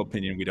political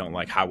opinion we don't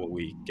like. How will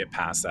we get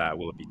past that?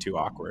 Will it be too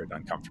awkward,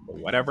 uncomfortable,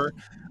 whatever?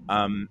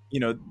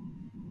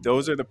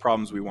 Those are the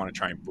problems we want to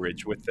try and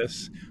bridge with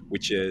this,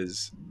 which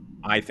is,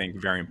 I think,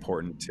 very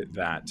important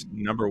that,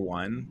 number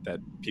one, that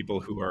people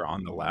who are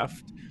on the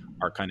left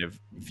are kind of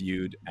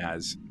viewed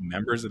as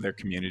members of their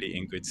community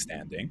in good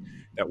standing,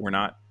 that we're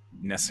not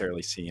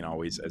necessarily seen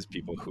always as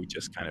people who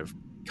just kind of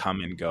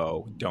come and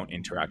go, don't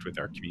interact with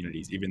our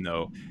communities, even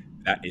though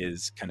that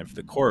is kind of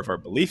the core of our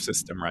belief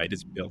system, right?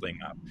 Is building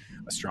up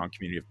a strong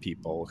community of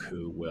people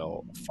who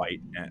will fight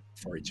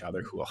for each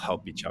other, who will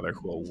help each other,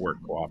 who will work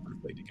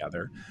cooperatively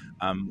together.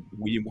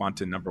 We want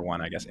to, number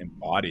one, I guess,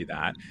 embody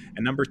that.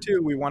 And number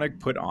two, we want to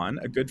put on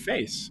a good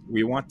face.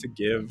 We want to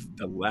give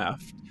the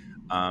left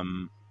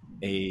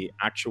a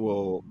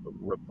actual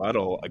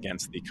rebuttal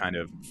against the kind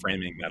of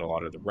framing that a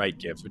lot of the right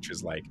gives, which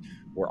is like,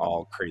 we're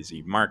all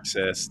crazy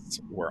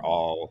Marxists, we're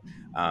all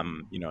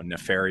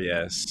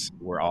nefarious,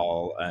 we're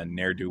all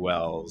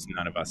ne'er-do-wells,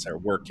 none of us are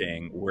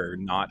working, we're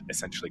not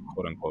essentially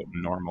quote unquote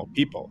normal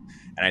people.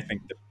 And I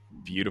think the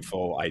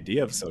beautiful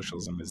idea of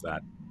socialism is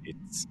that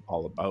it's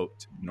all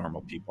about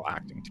normal people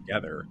acting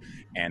together,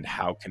 and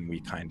how can we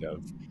kind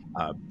of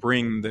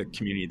bring the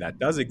community that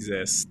does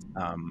exist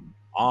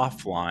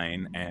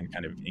offline and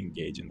kind of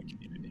engage in the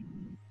community.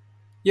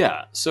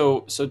 Yeah.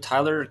 So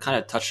Tyler kind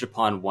of touched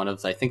upon one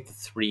of, I think, the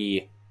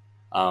 3,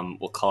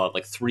 we'll call it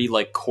like 3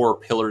 like core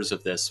pillars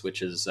of this,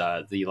 which is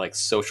the like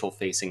social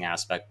facing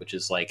aspect, which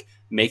is like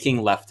making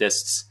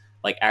leftists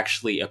like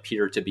actually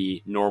appear to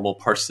be normal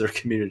parts of their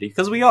community,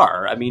 because we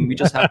are. I mean, we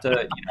just have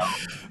to,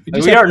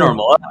 we are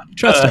normal.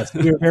 Trust us,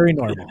 we're very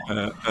normal.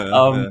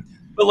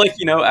 But like,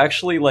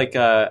 actually like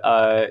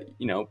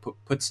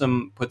put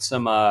some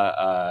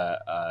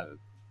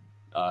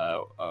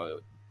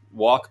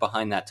walk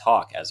behind that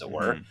talk, as it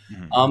were.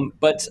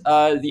 But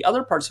the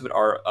other parts of it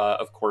are,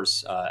 of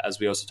course, as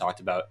we also talked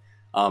about,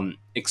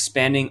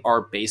 expanding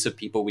our base of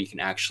people we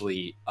can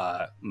actually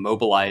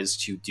mobilize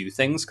to do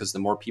things. Because the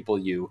more people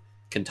you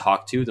can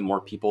talk to, the more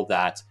people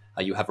that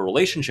you have a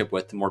relationship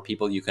with, the more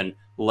people you can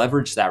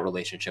leverage that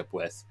relationship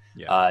with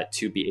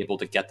to be able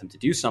to get them to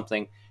do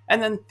something.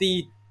 And then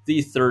the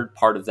third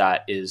part of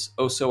that is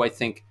also, I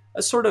think,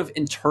 a sort of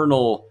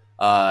internal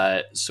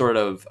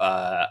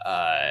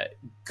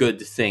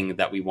good thing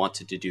that we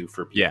wanted to do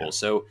for people.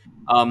 So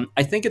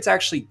I think it's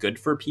actually good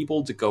for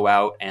people to go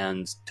out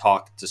and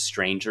talk to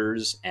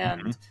strangers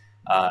and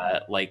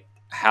like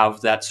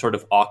have that sort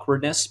of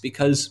awkwardness,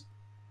 because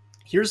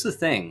here's the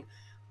thing.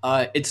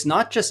 It's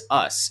not just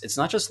us. It's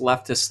not just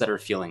leftists that are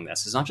feeling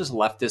this. It's not just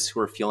leftists who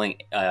are feeling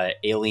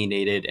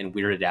alienated and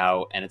weirded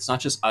out. And it's not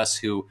just us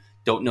who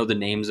don't know the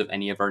names of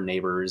any of our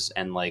neighbors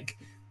and like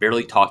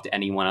barely talk to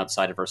anyone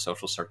outside of our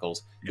social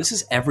circles. This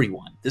is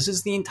everyone. This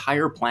is the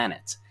entire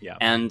planet.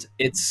 And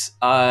it's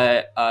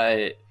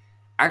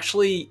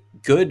actually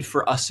good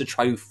for us to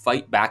try to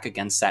fight back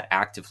against that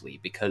actively,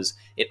 because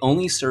it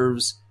only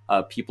serves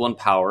people in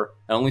power.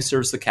 It only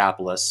serves the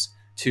capitalists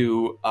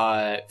to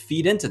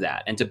feed into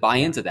that and to buy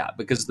into that,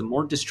 because the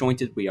more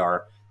disjointed we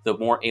are, the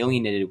more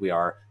alienated we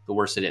are, the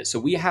worse it is. So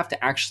we have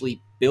to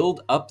actually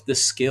build up the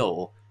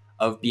skill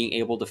of being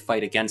able to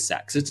fight against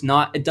that, because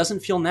it doesn't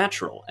feel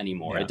natural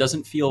anymore. It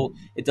doesn't feel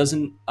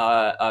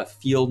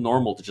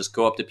normal to just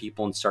go up to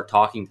people and start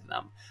talking to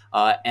them.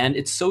 And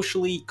it's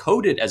socially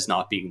coded as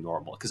not being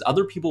normal, because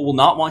other people will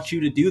not want you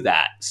to do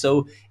that.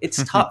 So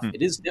it's tough.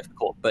 It is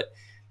difficult, but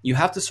you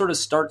have to sort of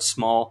start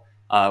small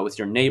with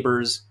your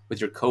neighbors, with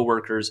your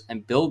coworkers,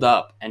 and build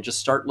up and just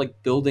start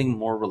like building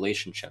more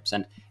relationships.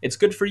 And it's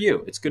good for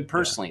you. It's good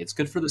personally. It's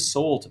good for the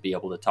soul to be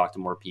able to talk to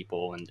more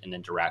people and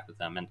interact with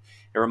them. And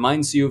it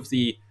reminds you of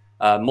the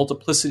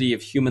multiplicity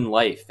of human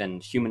life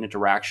and human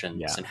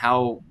interactions and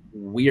how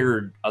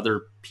weird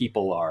other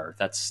people are.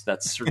 That's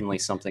certainly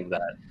something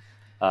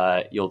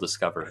that you'll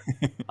discover.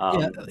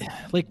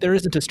 Like there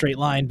isn't a straight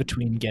line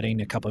between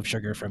getting a cup of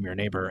sugar from your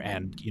neighbor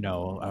and,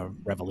 a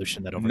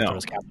revolution that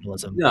overthrows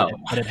capitalism. No.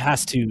 But it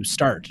has to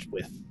start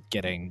with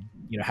getting,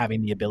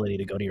 having the ability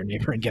to go to your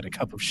neighbor and get a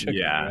cup of sugar.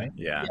 Right?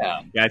 Yeah.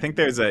 I think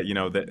there's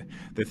the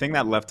thing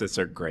that leftists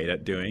are great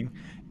at doing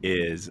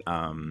is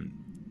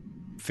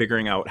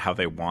figuring out how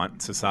they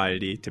want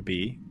society to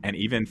be, and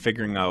even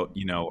figuring out,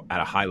 at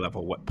a high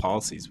level, what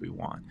policies we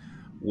want.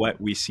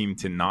 What we seem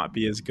to not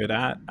be as good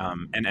at,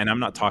 and I'm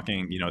not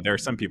talking, there are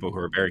some people who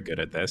are very good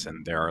at this,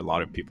 and there are a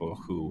lot of people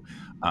who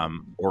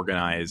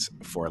organize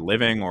for a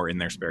living or in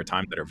their spare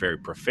time that are very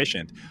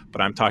proficient, but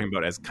I'm talking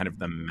about as kind of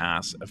the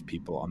mass of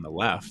people on the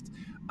left.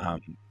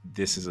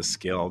 This is a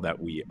skill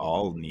that we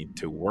all need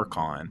to work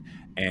on.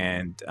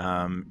 And,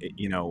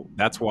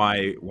 that's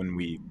why when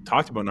we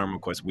talked about Normal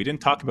Quest, we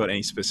didn't talk about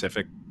any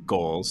specific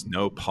goals,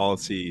 no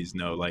policies,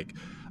 no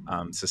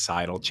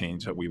societal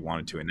change that we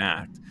wanted to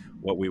enact.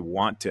 What we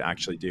want to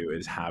actually do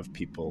is have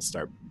people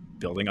start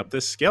building up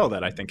this skill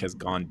that I think has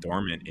gone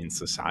dormant in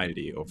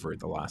society over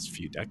the last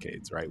few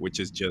decades, right? Which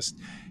is just,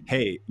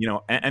 hey,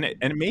 and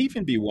it may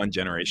even be one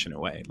generation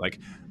away. Like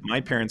my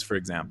parents, for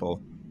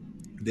example,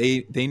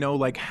 they know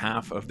like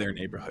half of their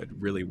neighborhood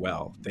really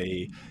well.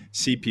 They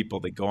see people,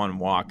 they go on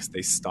walks,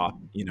 they stop,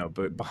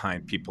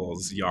 behind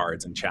people's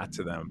yards and chat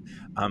to them.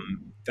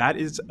 That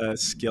is a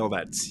skill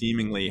that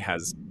seemingly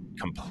has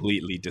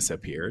completely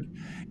disappeared.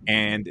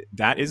 And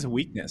that is a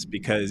weakness,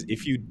 because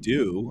if you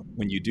do,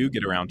 when you do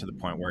get around to the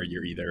point where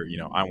you're either,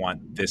 I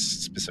want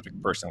this specific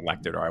person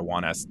elected, or I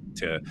want us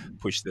to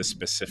push this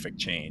specific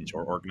change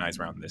or organize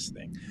around this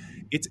thing,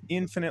 it's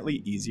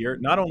infinitely easier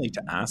not only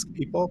to ask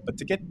people, but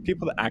to get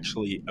people to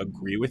actually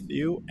agree with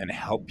you and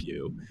help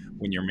you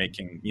when you're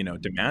making,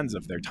 demands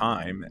of their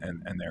time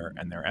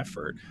and their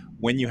effort,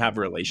 when you have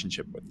a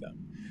relationship with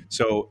them.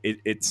 So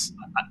it's.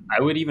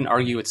 I would even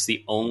argue it's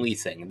the only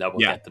thing that will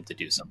get them to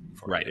do something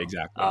for you. Right,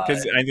 exactly.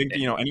 Because I think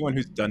anyone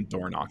who's done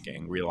door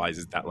knocking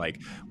realizes that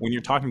when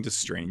you're talking to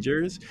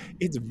strangers,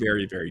 it's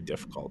very, very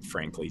difficult,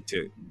 frankly,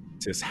 to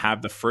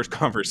have the first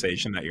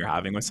conversation that you're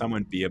having with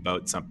someone be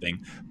about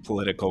something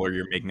political, or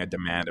you're making a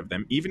demand of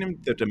them, even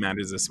if the demand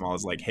is as small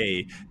as like,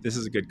 hey, this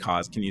is a good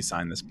cause, can you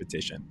sign this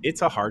petition?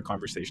 It's a hard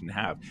conversation to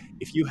have.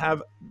 If you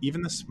have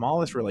even the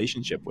smallest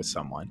relationship with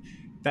someone,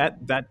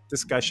 that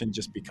discussion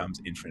just becomes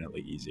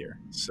infinitely easier.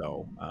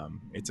 So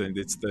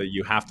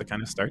you have to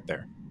kind of start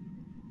there.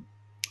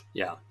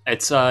 Yeah,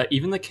 it's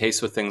even the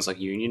case with things like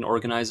union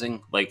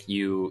organizing. Like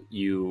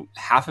you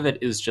half of it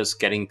is just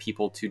getting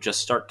people to just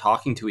start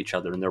talking to each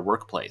other in their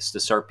workplace, to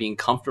start being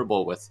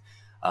comfortable with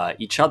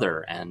each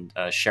other and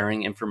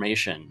sharing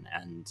information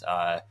and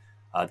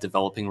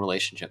developing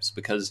relationships.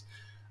 Because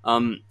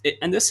and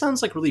this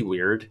sounds like really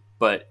weird,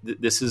 but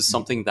this is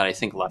something that I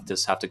think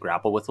leftists have to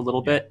grapple with a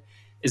little bit,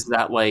 is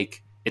that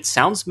like, it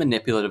sounds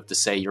manipulative to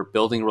say you're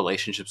building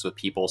relationships with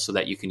people so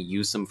that you can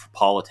use them for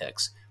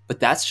politics. But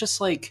that's just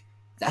like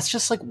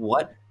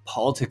what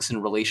politics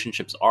and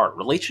relationships are.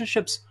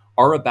 Relationships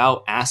are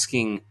about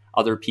asking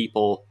other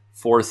people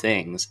for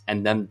things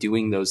and them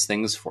doing those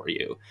things for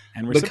you.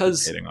 And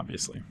reciprocating,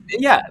 obviously.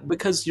 Yeah,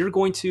 because you're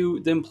going to,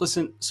 the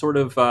implicit sort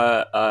of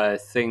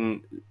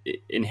thing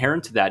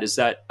inherent to that is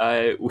that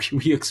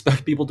we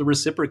expect people to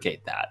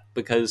reciprocate that,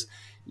 because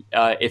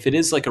if it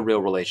is like a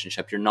real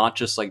relationship, you're not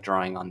just like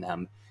drawing on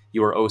them,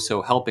 you are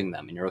also helping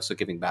them and you're also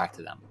giving back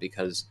to them.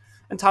 Because,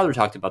 and Tyler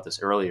talked about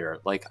this earlier,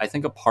 like I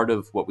think a part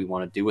of what we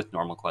want to do with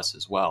Normal Quest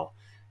as well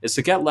is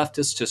to get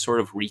leftists to sort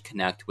of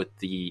reconnect with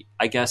the,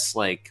 I guess,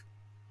 like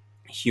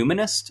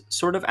humanist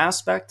sort of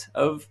aspect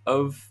of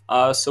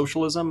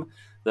socialism,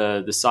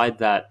 the side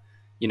that,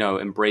 you know,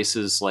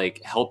 embraces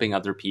like helping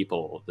other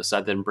people, the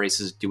side that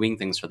embraces doing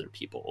things for other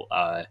people,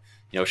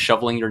 you know,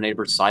 shoveling your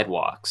neighbor's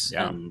sidewalks,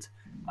 and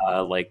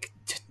like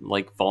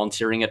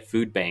volunteering at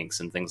food banks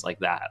and things like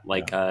that.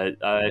 Like,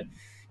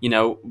 you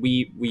know,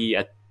 we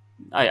at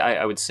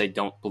I would say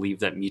don't believe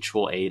that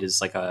mutual aid is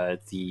like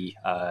the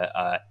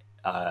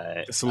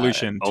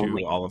solution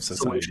to all of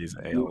society's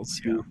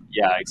ails.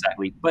 Yeah,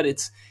 exactly. But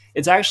it's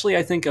actually,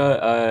 I think,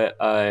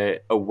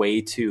 a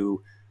way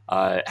to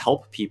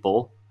help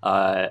people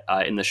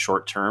in the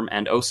short term,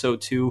 and also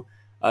to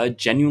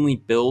genuinely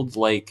build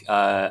like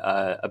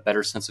a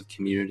better sense of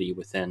community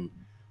within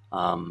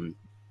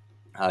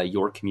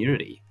your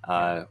community,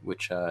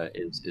 which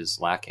is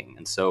lacking.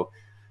 And so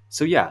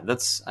yeah,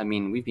 that's, I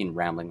mean, we've been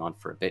rambling on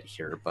for a bit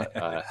here, but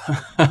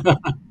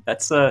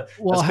that's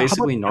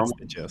basically normal.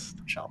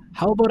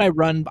 How about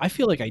I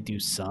feel like I do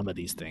some of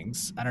these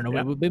things. I don't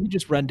know, maybe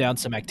just run down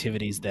some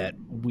activities that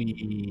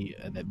me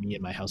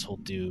and my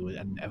household do,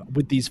 and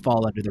would these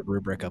fall under the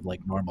rubric of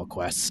like normal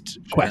quests?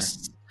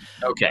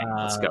 Okay,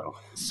 let's go.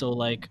 So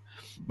like,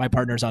 my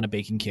partner's on a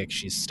baking kick.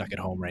 She's stuck at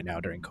home right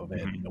now during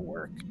COVID, no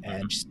work,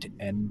 and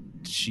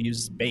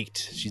she's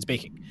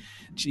baking.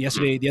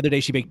 The other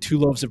day, she baked 2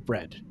 loaves of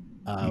bread.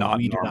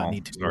 We do not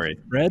need 2 loaves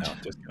of bread. No,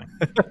 just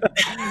kidding.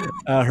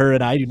 Her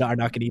and I are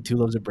not going to eat 2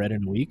 loaves of bread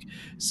in a week.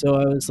 So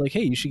I was like,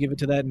 hey, you should give it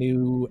to that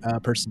new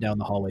person down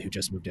the hallway who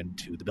just moved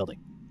into the building.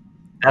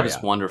 That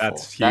is wonderful.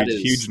 That's huge,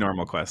 huge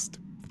Normal Quest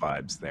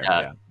vibes there.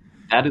 Yeah.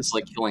 That is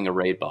like killing a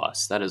raid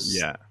boss. That's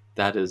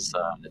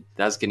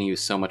getting you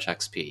so much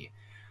XP.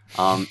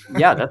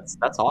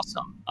 That's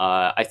awesome.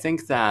 I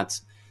think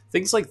that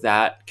things like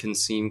that can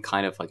seem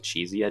kind of like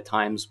cheesy at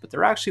times, but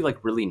they're actually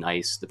like really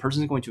nice. The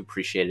person's going to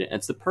appreciate it. And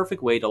it's the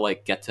perfect way to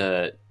like get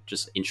to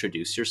just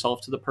introduce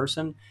yourself to the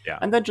person,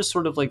 and then just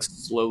sort of like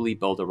slowly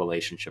build a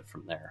relationship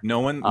from there. No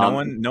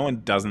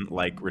one doesn't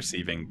like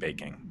receiving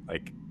baking.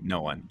 Like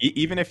no one,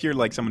 even if you're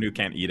like someone who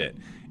can't eat it,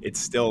 it's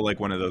still like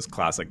one of those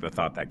classic, the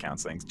thought that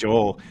counts things.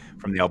 Joel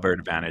from the Alberta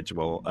Advantage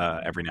will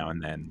every now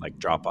and then like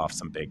drop off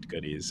some baked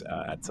goodies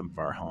at some of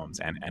our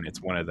homes, and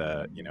it's one of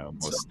the, you know,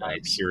 most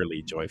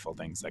purely joyful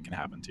things that can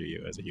happen to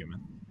you as a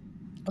human.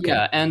 Okay.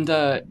 Yeah, and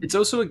it's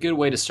also a good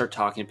way to start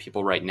talking to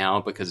people right now,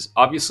 because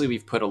obviously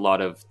we've put a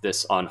lot of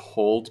this on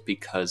hold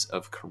because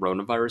of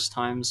coronavirus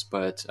times,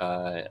 but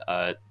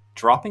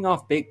dropping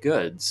off baked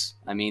goods,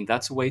 I mean,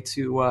 that's a way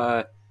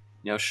to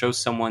show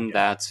someone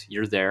that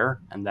you're there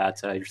and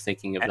that you're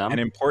thinking of them.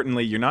 And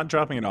importantly, you're not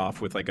dropping it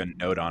off with like a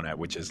note on it,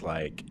 which is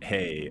like,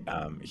 hey,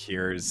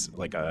 here's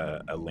like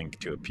a link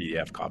to a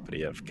PDF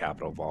copy of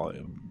Capital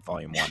Volume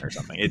 1 or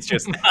something. It's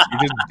just, you're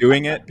just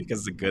doing it because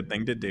it's a good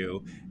thing to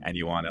do, and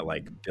you want to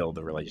like build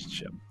a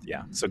relationship.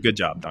 Yeah. So good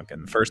job,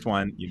 Duncan. The first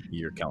one,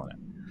 you're killing it.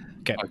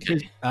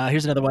 Okay.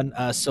 Here's another one.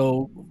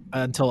 So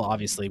until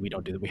obviously we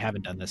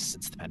haven't done this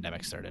since the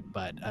pandemic started,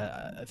 but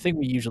a thing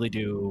we usually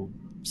do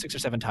 6 or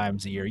 7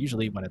 times a year,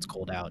 usually when it's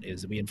cold out,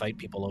 is we invite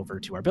people over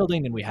to our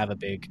building, and we have a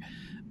big,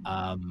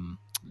 what's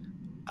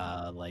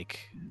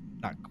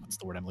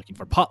the word I'm looking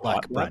for?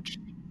 Potluck brunch.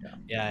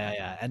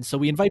 Yeah. And so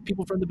we invite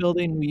people from the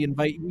building.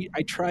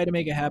 I try to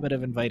make a habit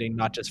of inviting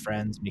not just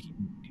friends,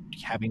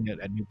 having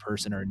a new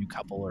person or a new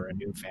couple or a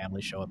new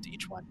family show up to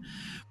each one.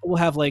 But we'll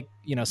have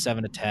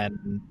 7 to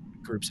 10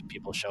 groups of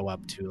people show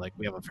up to, like,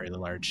 we have a fairly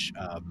large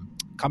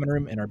common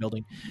room in our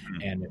building,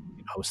 and we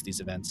can host these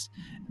events.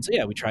 And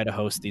so we try to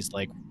host these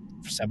like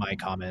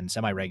semi-common,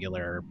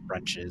 semi-regular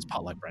brunches,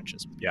 potluck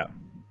brunches. Yeah,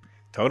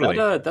 totally.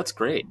 That's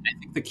great. I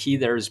think the key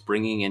there is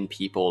bringing in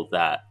people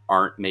that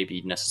aren't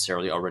maybe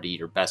necessarily already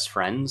your best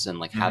friends, and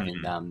like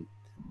having them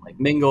like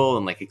mingle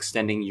and like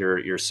extending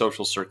your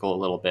social circle a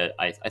little bit.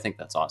 I think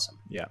that's awesome.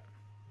 Yeah.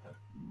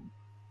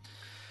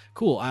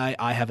 Cool.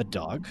 I have a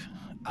dog.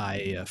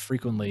 I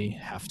frequently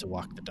have to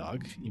walk the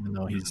dog, even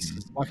though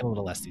he's walking a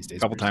little less these days.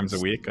 A couple times a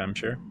week, I'm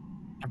sure.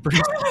 I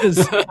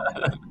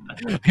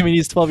mean,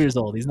 he's 12 years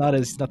old. He's not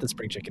the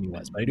spring chicken he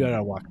was, but I do have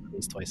to walk him at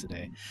least twice a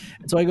day.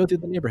 And so I go through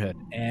the neighborhood.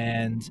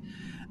 And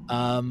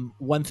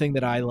one thing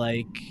that I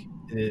like,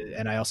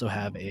 and I also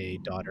have a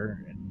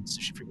daughter, and so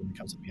she frequently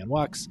comes with me on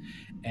walks,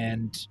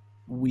 and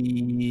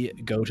we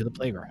go to the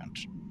playground.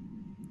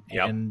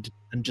 Yep. And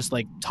than just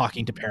like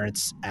talking to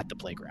parents at the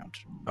playground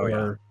Oh, yeah.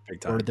 or Big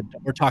time.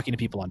 or talking to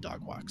people on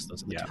dog walks.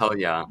 Those are the Yeah. two. Hell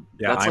yeah.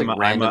 Yeah, That's I'm like a, I'm a,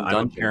 random I'm a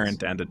dungeons.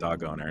 parent and a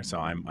dog owner, so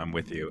I'm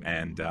with you,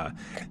 and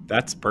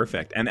that's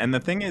perfect. And the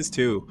thing is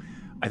too,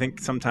 I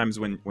think sometimes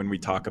when we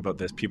talk about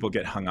this, people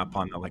get hung up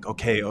on the like,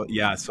 okay, oh,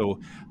 yeah, so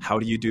how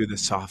do you do the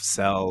soft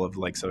sell of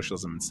like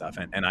socialism and stuff?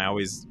 And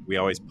we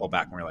always pull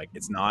back and we're like,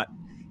 it's not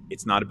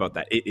about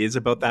that. It is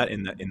about that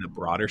in the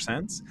broader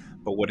sense,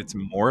 but what it's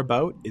more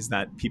about is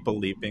that people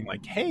leaving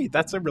like, hey,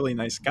 that's a really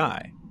nice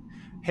guy.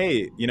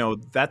 Hey,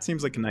 that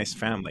seems like a nice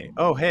family.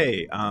 Oh,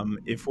 hey,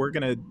 if we're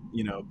gonna,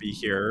 be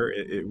here,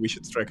 we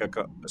should strike up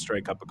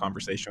a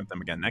conversation with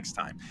them again next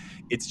time.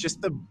 It's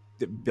just the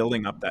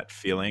building up that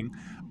feeling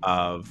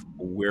of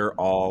we're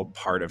all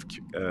part of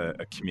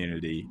a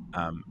community.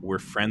 We're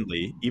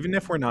friendly, even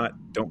if we're not.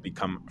 Don't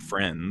become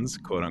friends,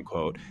 quote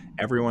unquote.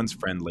 Everyone's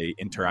friendly,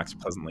 interacts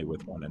pleasantly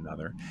with one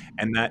another,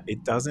 and that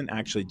it doesn't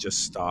actually just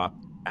stop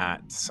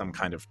at some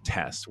kind of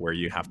test where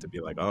you have to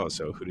be like, oh,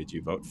 so who did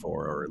you vote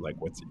for, or like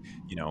what's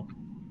you know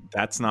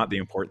that's not the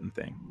important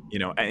thing.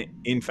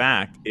 In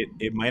fact,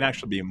 it might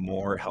actually be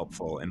more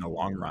helpful in the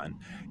long run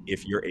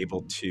if you're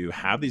able to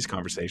have these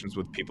conversations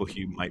with people who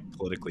you might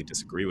politically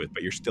disagree with,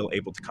 but you're still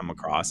able to come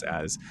across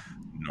as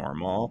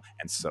normal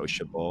and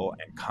sociable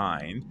and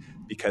kind,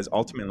 because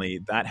ultimately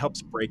that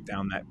helps break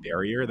down that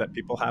barrier that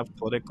people have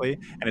politically.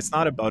 And it's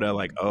not about a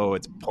like, oh,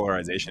 it's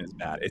polarization is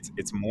bad.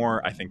 It's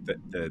more, I think, that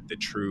the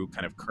true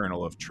kind of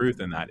kernel of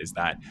truth in that is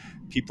that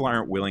people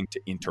aren't willing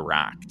to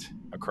interact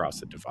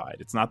across the divide.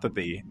 It's not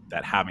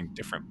that having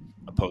different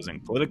opposing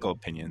political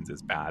opinions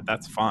is bad.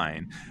 That's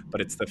fine,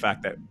 but it's the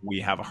fact that we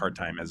have a hard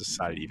time as a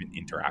society even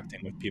interacting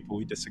with people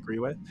we disagree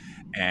with,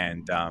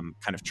 and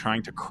kind of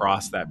trying to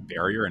cross that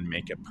barrier and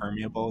make it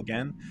permeable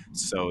again,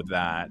 so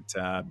that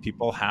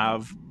people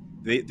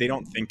they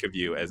don't think of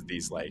you as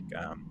these like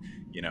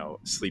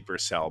sleeper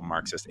cell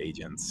Marxist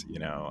agents,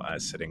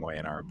 sitting away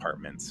in our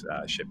apartments,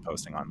 shit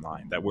posting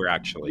online. That we're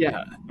actually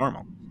Yeah.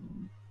 normal.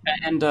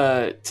 And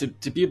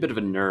to be a bit of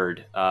a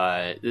nerd,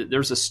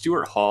 there's a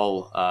Stuart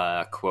Hall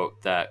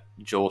quote that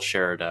Joel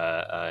shared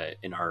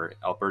in our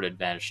Alberta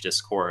Advantage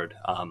Discord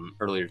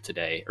earlier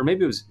today, or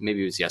maybe it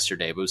was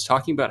yesterday. But it was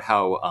talking about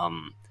how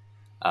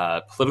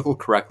political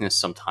correctness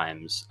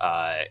sometimes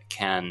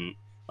can,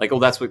 like,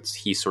 that's what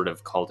he sort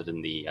of called it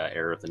in the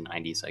era of the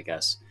 '90s, I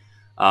guess,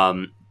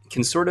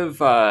 can sort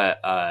of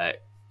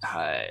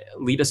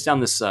lead us down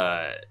this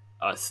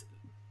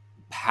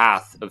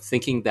path of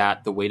thinking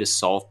that the way to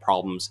solve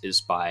problems is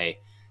by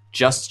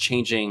just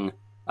changing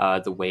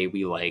the way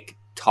we like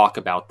talk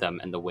about them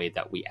and the way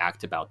that we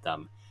act about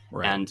them,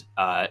 Right.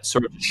 and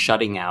sort of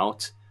shutting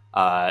out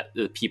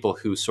the people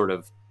who sort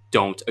of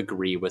don't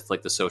agree with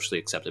like the socially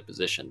accepted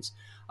positions,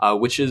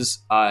 which is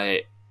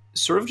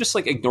sort of just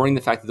like ignoring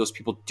the fact that those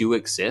people do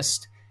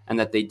exist and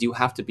that they do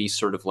have to be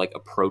sort of like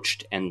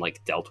approached and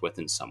like dealt with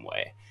in some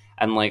way.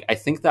 And like I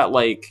think that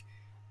like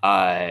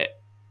uh,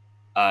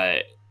 uh,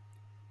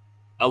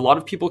 a lot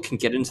of people can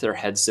get into their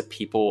heads that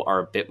people are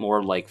a bit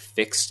more like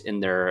fixed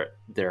in the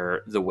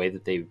way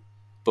that they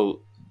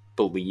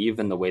believe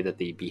and the way that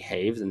they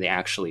behave than they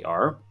actually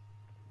are.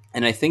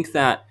 And I think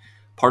that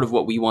part of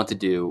what we want to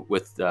do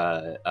with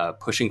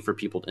pushing for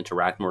people to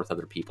interact more with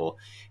other people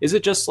is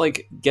it just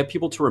like get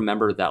people to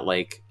remember that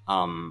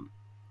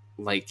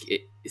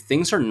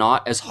things are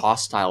not as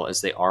hostile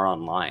as they are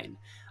online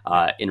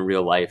in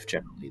real life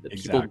generally. That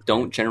Exactly. people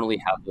don't generally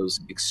have those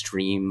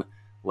extreme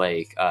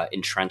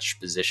entrenched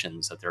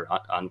positions that they're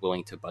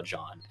unwilling to budge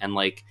on, and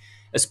like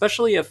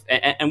especially if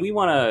and we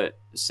want to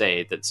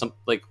say that some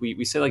like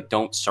we say like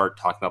don't start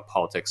talking about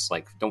politics,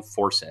 like don't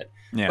force it.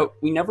 Yeah.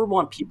 But we never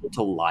want people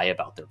to lie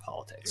about their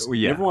politics.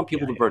 We never want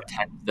people to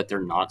pretend that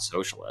they're not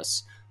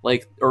socialists.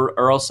 Like,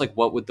 or else, like,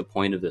 what would the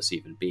point of this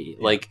even be?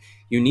 Yeah. Like,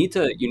 you need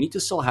to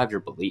still have your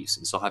beliefs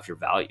and still have your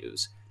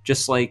values.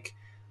 Just like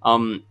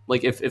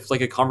if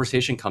like a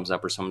conversation comes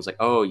up or someone's like,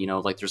 oh,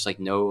 like there's like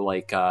no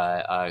like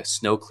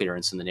snow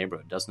clearance in the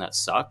neighborhood, doesn't that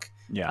suck?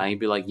 Yeah. You'd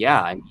be like, yeah,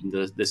 I mean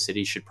the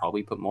city should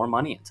probably put more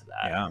money into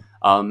that. Yeah.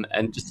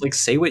 And just like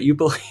say what you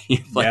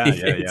believe. Like,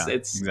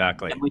 it's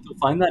exactly. And,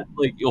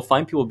 like you'll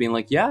find people being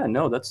like, yeah,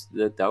 no,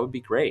 that would be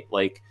great.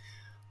 Like,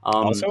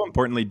 also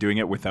importantly, doing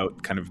it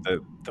without kind of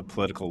the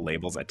political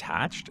labels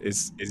attached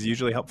is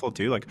usually helpful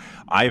too. Like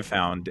I've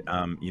found,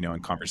 in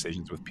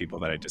conversations with people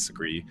that I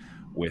disagree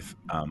with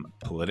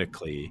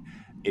politically,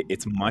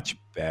 it's much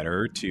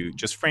better to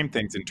just frame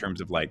things in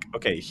terms of like,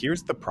 okay,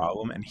 here's the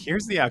problem and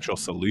here's the actual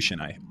solution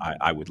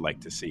I would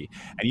like to see.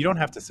 And you don't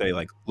have to say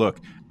like, look,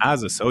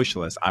 as a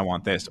socialist, I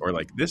want this, or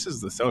like, this is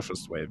the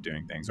socialist way of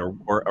doing things,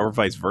 or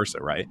vice versa,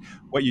 right?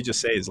 What you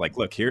just say is like,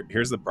 look,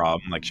 here's the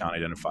problem, like Sean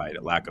identified,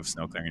 a lack of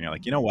snow clearing. And you're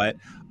like, you know what?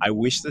 I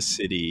wish the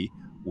city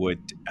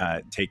would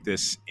take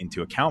this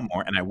into account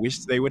more, and I wish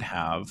they would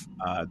have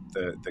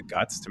the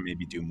guts to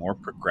maybe do more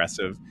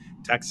progressive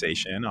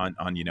taxation on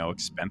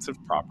expensive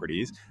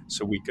properties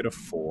so we could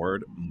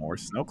afford more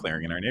snow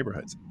clearing in our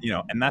neighborhoods.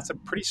 And that's a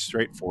pretty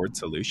straightforward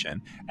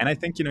solution. And I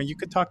think you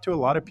could talk to a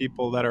lot of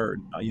people that are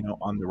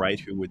on the right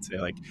who would say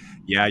like,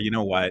 yeah, you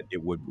know what,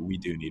 we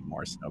do need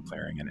more snow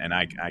clearing, and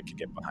I could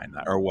get behind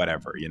that or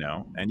whatever.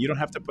 And you don't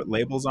have to put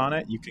labels on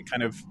it. You can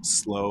kind of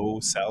slow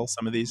sell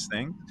some of these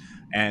things,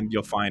 and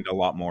you'll find a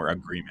lot more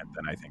agreement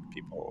than I think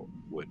people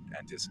would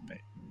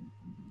anticipate.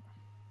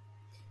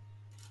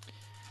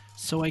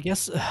 So I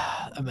guess,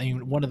 I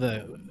mean, one of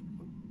the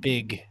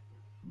big,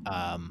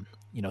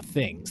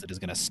 things that is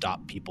going to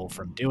stop people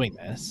from doing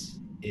this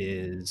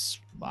is,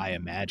 I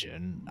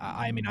imagine,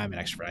 I mean, I'm an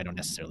extrovert. I don't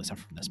necessarily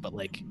suffer from this, but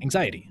like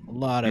anxiety. A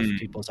lot of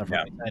people suffer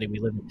from anxiety.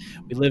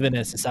 We live in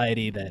a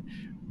society that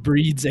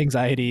breeds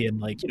anxiety, and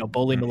like,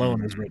 Bowling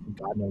Malone was written,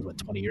 God knows what,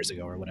 20 years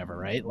ago or whatever,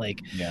 right?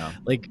 Like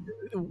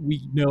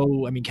we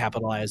know, I mean,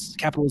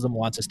 capitalism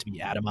wants us to be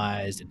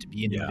atomized and to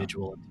be an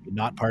individual, and to be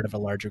not part of a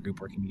larger group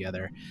working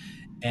together.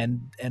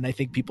 And I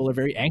think people are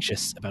very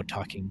anxious about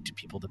talking to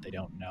people that they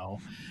don't know.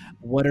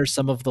 What are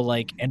some of the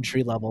like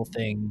entry level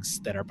things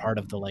that are part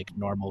of the like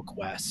Normal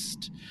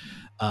Quest,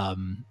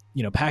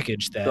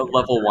 package that the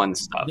level 1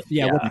 stuff?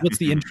 What's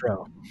the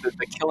intro?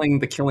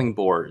 The killing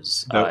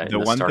boars. The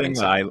one thing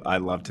that I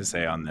love to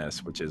say on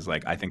this, which is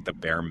like, I think the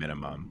bare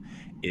minimum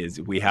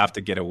is we have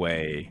to get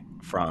away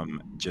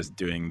from just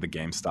doing the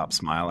GameStop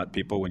smile at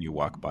people when you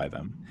walk by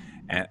them.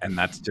 And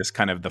that's just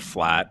kind of the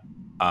flat,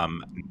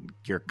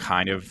 you're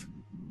kind of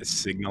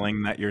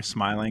signaling that you're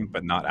smiling,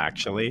 but not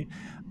actually.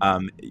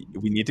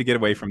 We need to get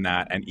away from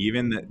that. And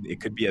even it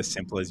could be as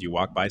simple as you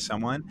walk by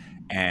someone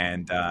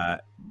and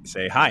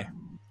say hi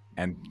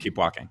and keep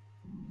walking.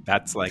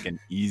 That's like an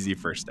easy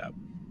first step.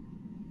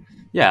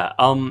 Yeah.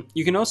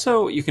 You can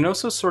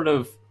also sort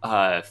of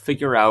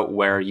figure out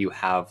where you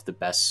have the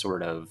best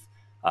sort of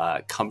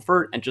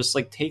comfort, and just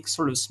like take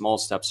sort of small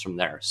steps from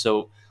there.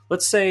 So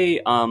let's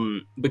say,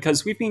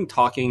 because we've been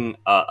talking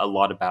a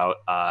lot about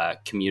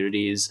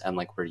communities and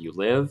like where you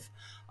live,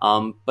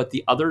 but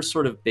the other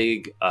sort of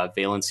big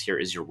valence here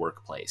is your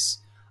workplace,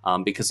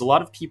 because a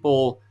lot of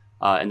people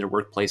in their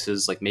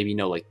workplaces, like maybe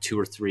know like 2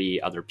 or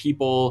 3 other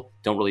people,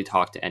 don't really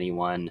talk to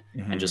anyone,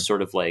 and just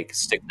sort of like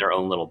stick their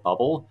own little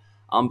bubble.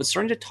 But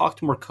starting to talk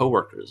to more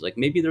coworkers, like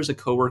maybe there's a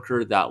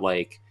coworker that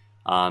like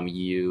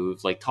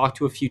you've like talked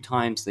to a few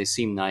times, they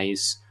seem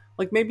nice.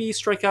 Like maybe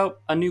strike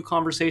out a new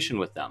conversation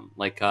with them.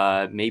 Like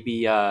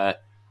maybe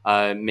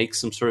make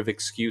some sort of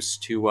excuse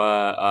to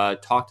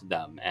talk to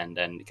them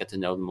and get to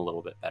know them a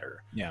little bit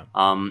better. Yeah.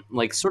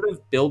 Like sort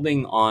of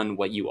building on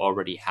what you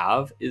already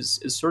have is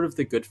sort of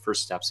the good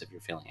first steps if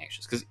you're feeling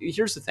anxious. Because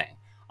here's the thing,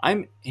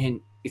 I'm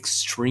an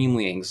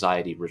extremely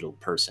anxiety riddled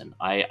person.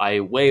 I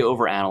way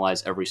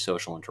overanalyze every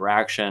social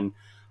interaction.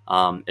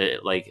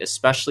 Like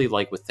especially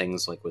like with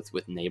things like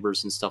with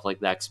neighbors and stuff like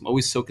that, because I'm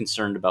always so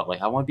concerned about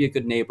like, I want to be a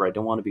good neighbor, I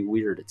don't want to be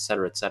weird,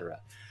 etc., etc.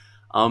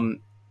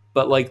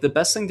 But like the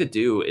best thing to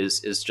do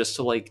is just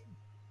to like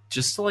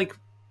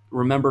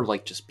remember,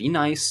 like, just be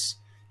nice,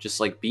 just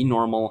like be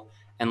normal,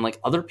 and like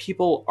the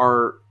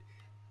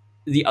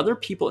other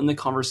people in the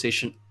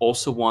conversation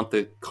also want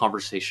the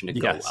conversation to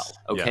go well.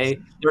 Okay.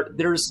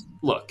 Yes.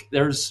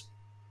 There's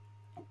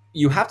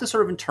you have to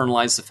sort of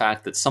internalize the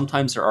fact that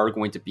sometimes there are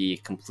going to be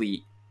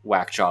complete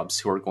whack jobs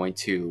who are going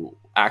to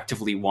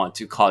actively want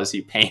to cause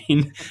you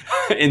pain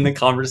in the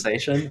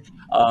conversation.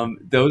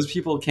 Those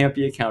people can't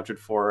be accounted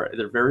for.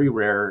 They're very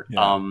rare.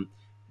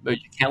 But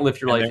you can't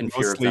live your life in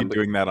fear of them. Mostly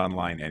doing that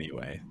online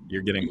anyway.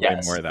 You're getting way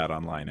more of that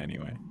online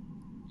anyway.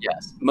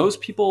 Yes.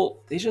 Most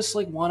people, they just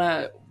like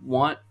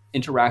want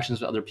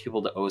interactions with other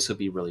people to also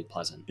be really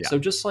pleasant. Yeah. So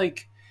just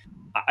like,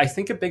 I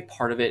think a big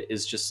part of it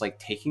is just like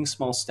taking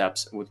small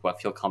steps with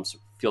what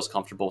feels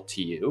comfortable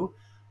to you,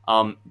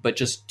 but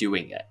just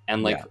doing it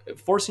and like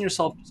forcing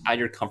yourself out of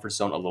your comfort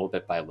zone a little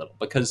bit by little,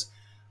 because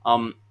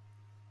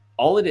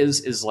all it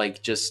is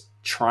like just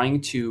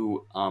trying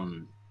to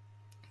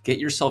get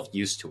yourself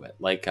used to it,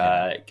 like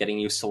getting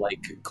used to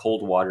like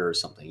cold water or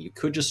something. You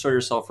could just throw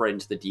yourself right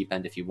into the deep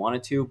end if you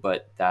wanted to,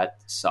 but that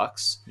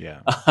sucks.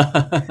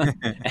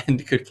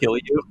 And could kill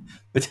you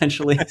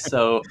potentially.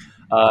 So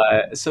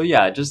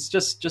yeah,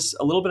 just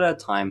a little bit at a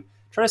time.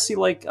 Try to see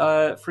like,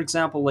 for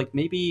example, like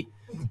maybe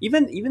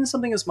even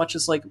something as much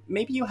as like,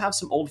 maybe you have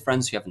some old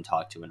friends you haven't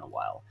talked to in a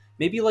while.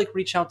 Maybe like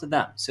reach out to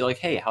them, say like,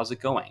 hey, how's it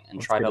going? And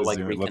try to like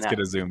reconnect. Let's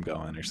get a Zoom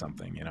going or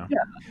something, you know? Yeah.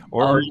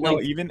 Or you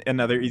know, even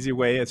another easy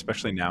way,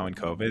 especially now in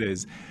COVID,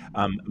 is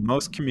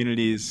most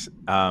communities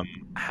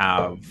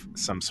have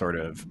some sort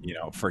of, you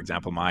know, for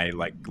example, my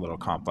like little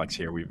complex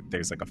here,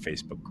 there's like a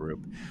Facebook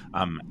group.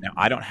 Now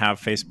I don't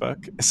have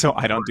Facebook, so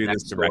I don't do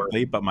this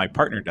directly, but my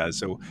partner does.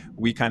 So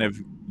we kind of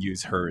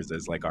use hers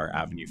as like our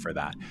avenue for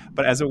that.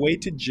 But as a way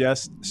to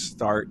just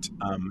start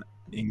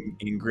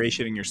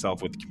ingratiating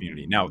yourself with the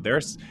community. Now,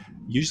 there's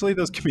usually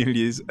those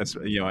communities, as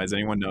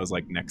anyone knows,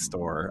 like next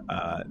door,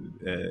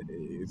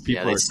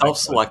 people they are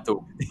self-select the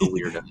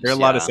weirdos. there are a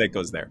lot of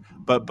psychos there.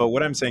 But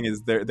what I'm saying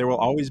is there will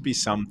always be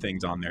some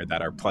things on there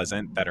that are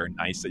pleasant, that are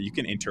nice, that you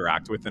can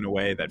interact with in a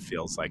way that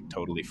feels like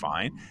totally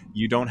fine.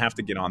 You don't have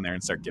to get on there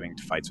and start getting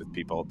into fights with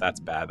people. That's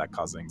bad. That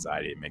causes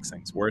anxiety. It makes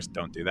things worse.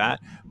 Don't do that.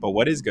 But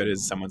what is good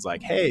is someone's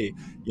like, hey,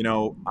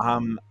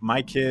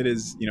 my kid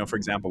is, for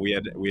example, we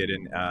had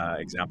an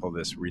example of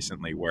this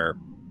recently where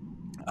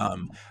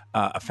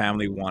a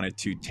family wanted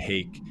to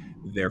take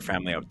their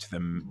family out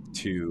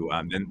to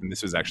and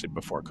this was actually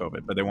before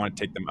COVID, but they wanted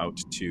to take them out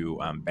to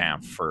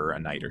Banff for a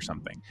night or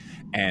something.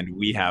 And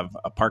we have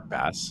a park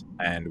pass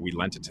and we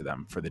lent it to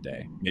them for the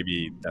day.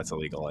 Maybe that's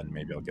illegal and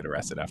maybe I'll get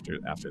arrested after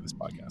this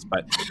podcast.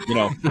 But,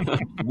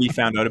 we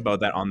found out about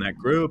that on that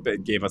group.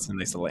 It gave us a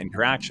nice little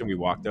interaction. We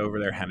walked over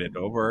there, handed it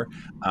over.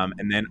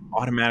 And then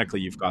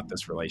automatically you've got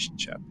this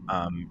relationship.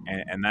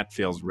 And that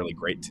feels really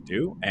great to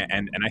do.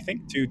 And I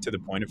think too, to the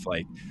point of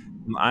like,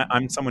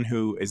 I'm someone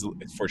who is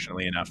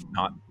fortunately enough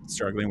not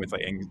struggling with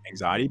like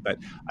anxiety, but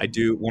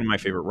one of my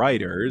favorite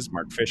writers,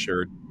 Mark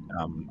Fisher,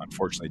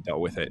 unfortunately dealt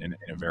with it in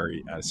a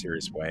very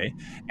serious way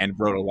and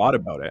wrote a lot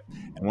about it.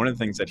 And one of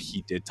the things that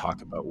he did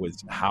talk about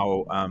was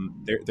how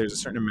there's a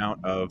certain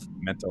amount of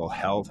mental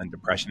health and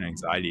depression and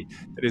anxiety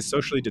that is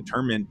socially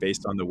determined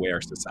based on the way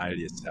our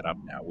society is set up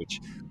now,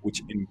 which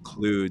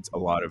includes a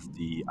lot of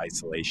the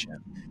isolation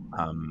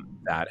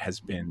that has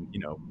been,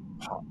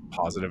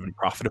 positive and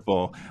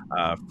profitable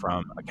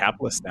from a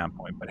capitalist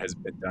standpoint, but has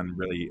been done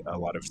really a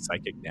lot of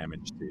psychic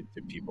damage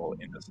to people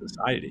in the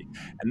society.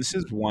 And this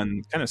is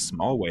one kind of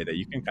small way that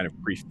you can kind of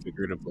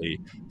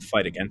prefiguratively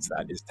fight against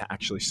that, is to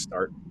actually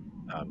start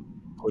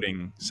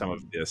putting some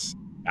of this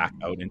back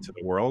out into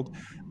the world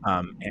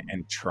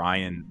and try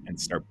and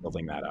start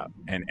building that up.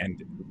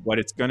 And what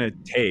it's going to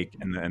take,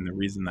 and the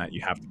reason that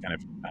you have to kind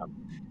of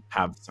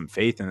have some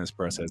faith in this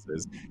process,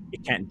 is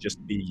it can't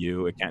just be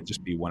you, it can't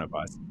just be one of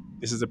us.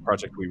 This is a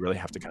project we really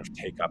have to kind of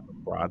take up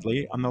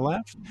broadly on the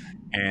left,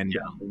 and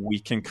we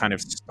can kind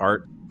of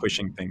start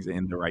pushing things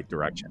in the right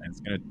direction. And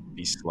it's going to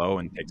be slow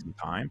and take some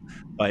time,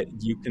 but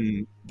you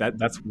can,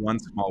 that's one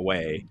small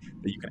way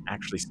that you can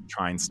actually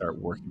try and start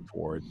working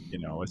toward,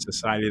 a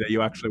society that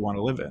you actually want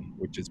to live in,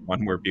 which is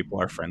one where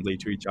people are friendly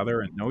to each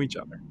other and know each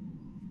other.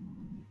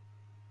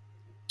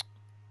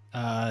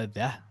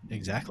 Yeah,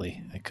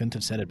 exactly. I couldn't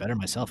have said it better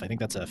myself. I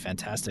think that's a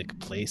fantastic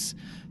place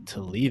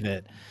to leave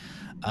it.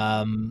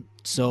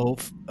 So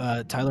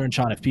Tyler and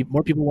Sean, if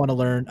more people want to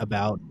learn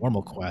about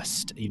Normal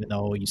Quest, even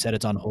though you said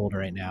it's on hold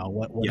right now,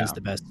 what is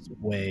the best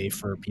way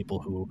for people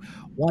who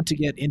want to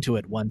get into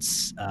it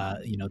once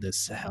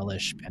this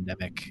hellish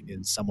pandemic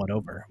is somewhat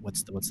over?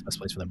 What's the best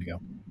place for them to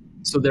go?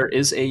 So there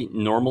is a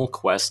Normal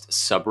Quest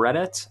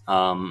subreddit.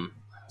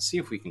 See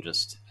if we can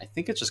I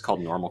think it's just called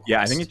Normal Quest.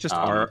 Yeah, I think it's just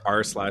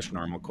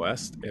r/Normal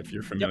Quest if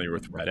you're familiar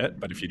with Reddit,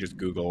 but if you just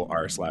Google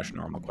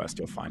r/Normal Quest,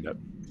 you'll find it.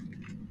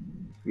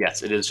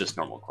 Yes, it is just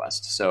Normal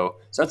Quest. So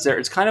that's there.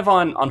 It's kind of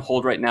on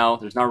hold right now.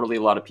 There's not really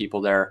a lot of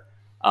people there.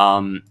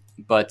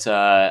 But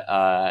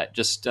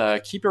just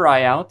keep your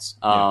eye out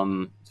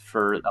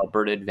for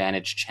Alberta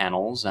Advantage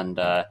channels, and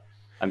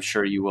I'm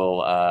sure you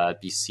will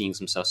be seeing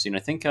some stuff soon. I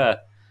think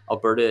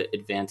Alberta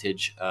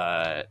Advantage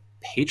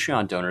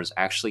Patreon donors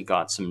actually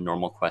got some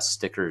Normal Quest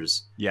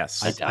stickers.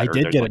 Yes, I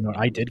did get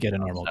a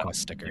Normal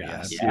Quest sticker.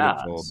 Yeah,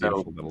 yes.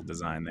 Beautiful little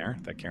design there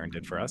that Karen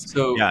did for us.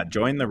 So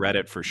join the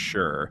Reddit for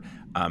sure,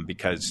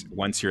 because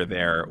once you're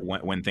there,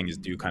 when things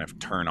do kind of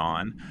turn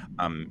on,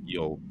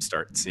 you'll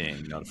start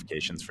seeing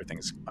notifications for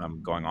things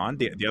going on.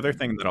 The other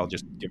thing that I'll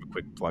just give a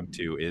quick plug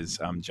to is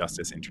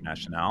Justice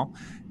International,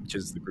 which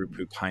is the group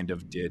who kind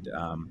of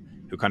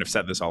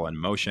set this all in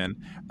motion.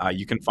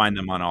 You can find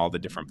them on all the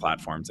different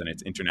platforms, and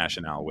it's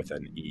International with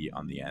an E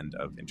on the end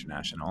of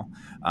international.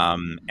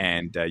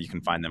 And you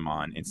can find them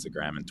on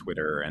Instagram and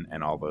Twitter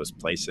and all those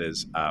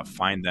places.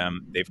 Find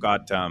them. They've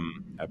got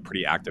a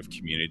pretty active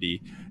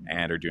community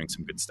and are doing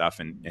some good stuff.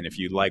 And if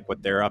you like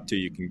what they're up to,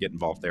 you can get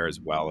involved there as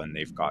well. And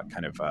they've got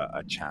kind of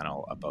a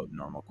channel about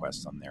Normal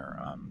Quest on their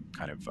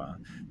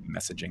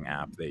messaging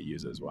app they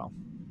use as well.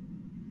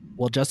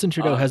 Well, Justin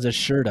Trudeau has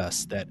assured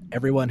us that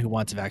everyone who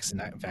wants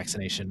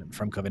vaccination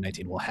from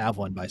COVID-19 will have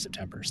one by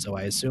September. So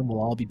I assume we'll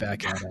all be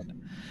back at it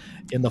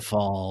in the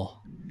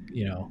fall,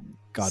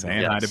 God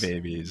saying hi to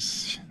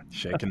babies,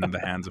 shaking the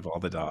hands of all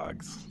the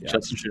dogs. Yes.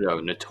 Justin Trudeau,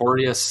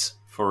 notorious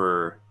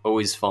for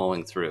always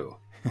following through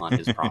on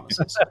his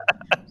promises.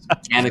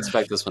 Can't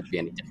expect this one to be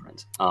any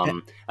different.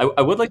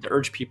 I would like to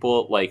urge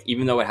people,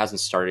 even though it hasn't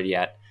started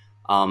yet,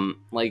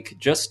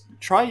 just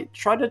try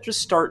to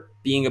just start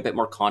being a bit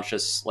more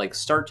conscious.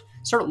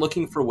 Start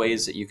looking for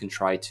ways that you can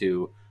try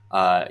to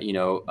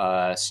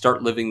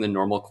start living the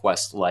Normal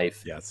Quest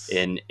life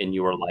in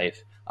your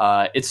life.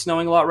 It's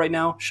snowing a lot right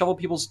now. Shovel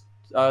people's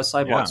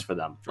sidewalks for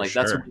them.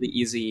 That's a really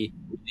easy,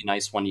 really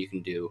nice one you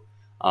can do.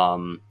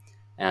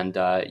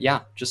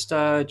 Just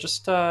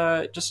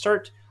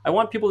start. I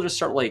want people to just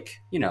start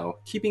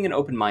keeping an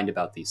open mind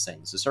about these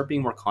things, to start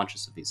being more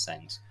conscious of these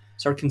things,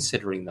 start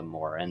considering them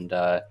more. And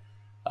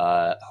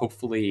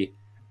Hopefully,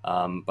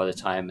 by the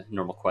time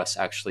Normal Quest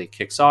actually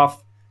kicks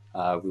off,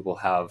 we will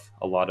have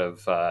a lot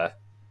of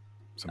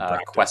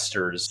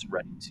questers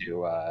ready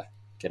to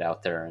get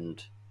out there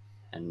and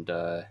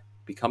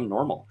become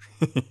normal.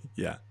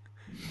 Yeah.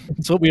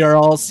 It's what we are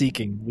all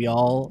seeking. We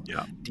all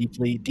Yeah.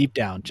 deep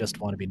down, just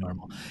want to be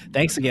normal.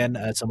 Thanks again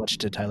so much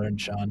to Tyler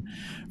and Sean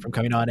from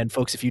coming on. And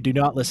folks, if you do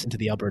not listen to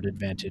the Alberta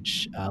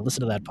Advantage,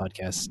 listen to that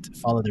podcast.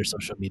 Follow their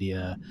social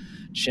media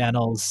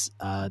channels.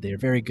 They are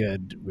very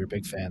good. We're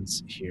big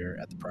fans here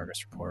at the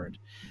Progress Report.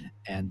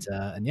 And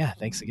yeah,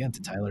 thanks again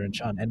to Tyler and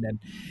Sean. And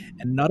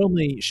not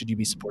only should you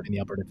be supporting the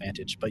Alberta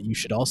Advantage, but you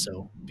should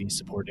also be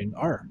supporting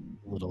our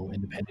little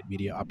independent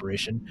media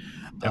operation.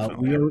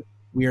 Definitely.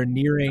 We are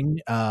nearing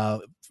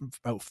about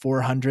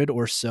 400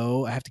 or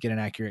so. I have to get an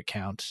accurate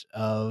count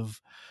of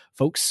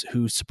folks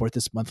who support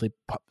this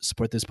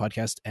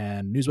podcast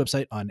and news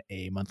website on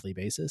a monthly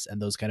basis.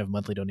 And those kind of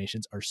monthly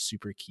donations are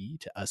super key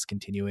to us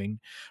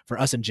for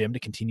us and Jim to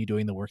continue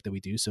doing the work that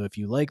we do. So if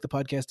you like the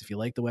podcast, if you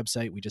like the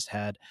website, we just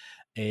had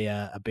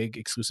a big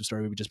exclusive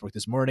story we just broke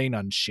this morning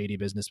on shady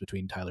business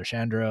between Tyler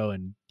Shandro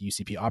and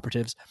UCP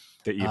operatives.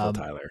 The evil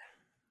Tyler.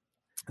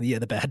 Yeah,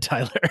 the bad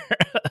Tyler.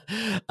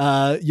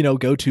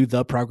 Go to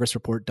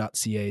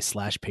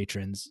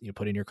theprogressreport.ca/patrons.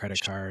 Put in your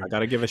credit card. I got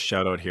to give a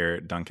shout out here,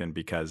 Duncan,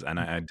 because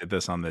I did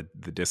this on the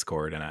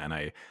Discord, and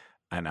I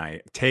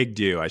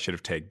tagged you. I should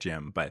have tagged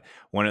Jim, but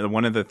one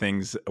of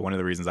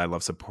the reasons I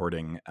love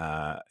supporting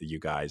you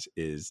guys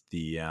is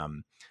the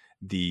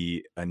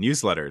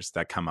newsletters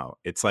that come out.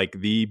 It's like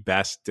the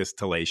best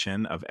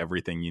distillation of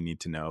everything you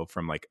need to know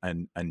from like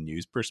a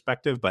news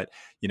perspective, but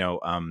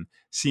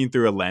seen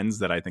through a lens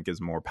that I think is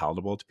more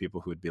palatable to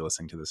people who would be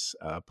listening to this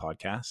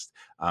podcast.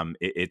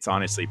 It's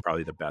honestly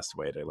probably the best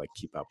way to like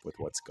keep up with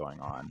what's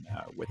going on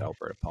with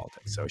Alberta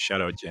politics. So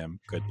shout out Jim,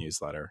 good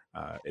newsletter.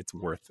 That's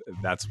worth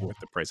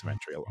the price of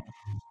entry alone.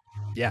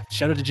 Yeah,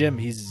 shout out to Jim.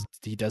 He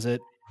does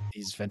it.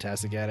 He's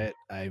fantastic at it.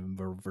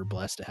 We're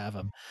blessed to have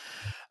him.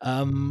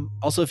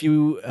 Also, if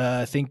you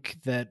think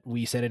that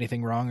we said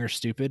anything wrong or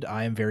stupid,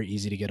 I am very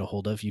easy to get a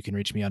hold of. You can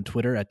reach me on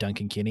Twitter at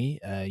Duncan Kenney.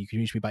 You can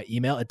reach me by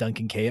email at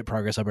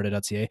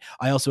duncank@progressalberta.ca.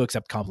 I also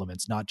accept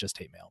compliments, not just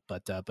hate mail,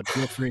 but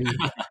feel free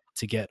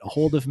to get a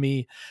hold of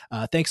me.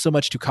 Thanks so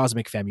much to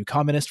Cosmic Famu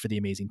Communist for the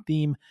amazing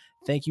theme.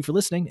 Thank you for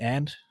listening,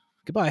 and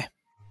goodbye.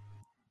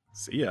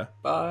 See ya.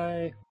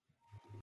 Bye.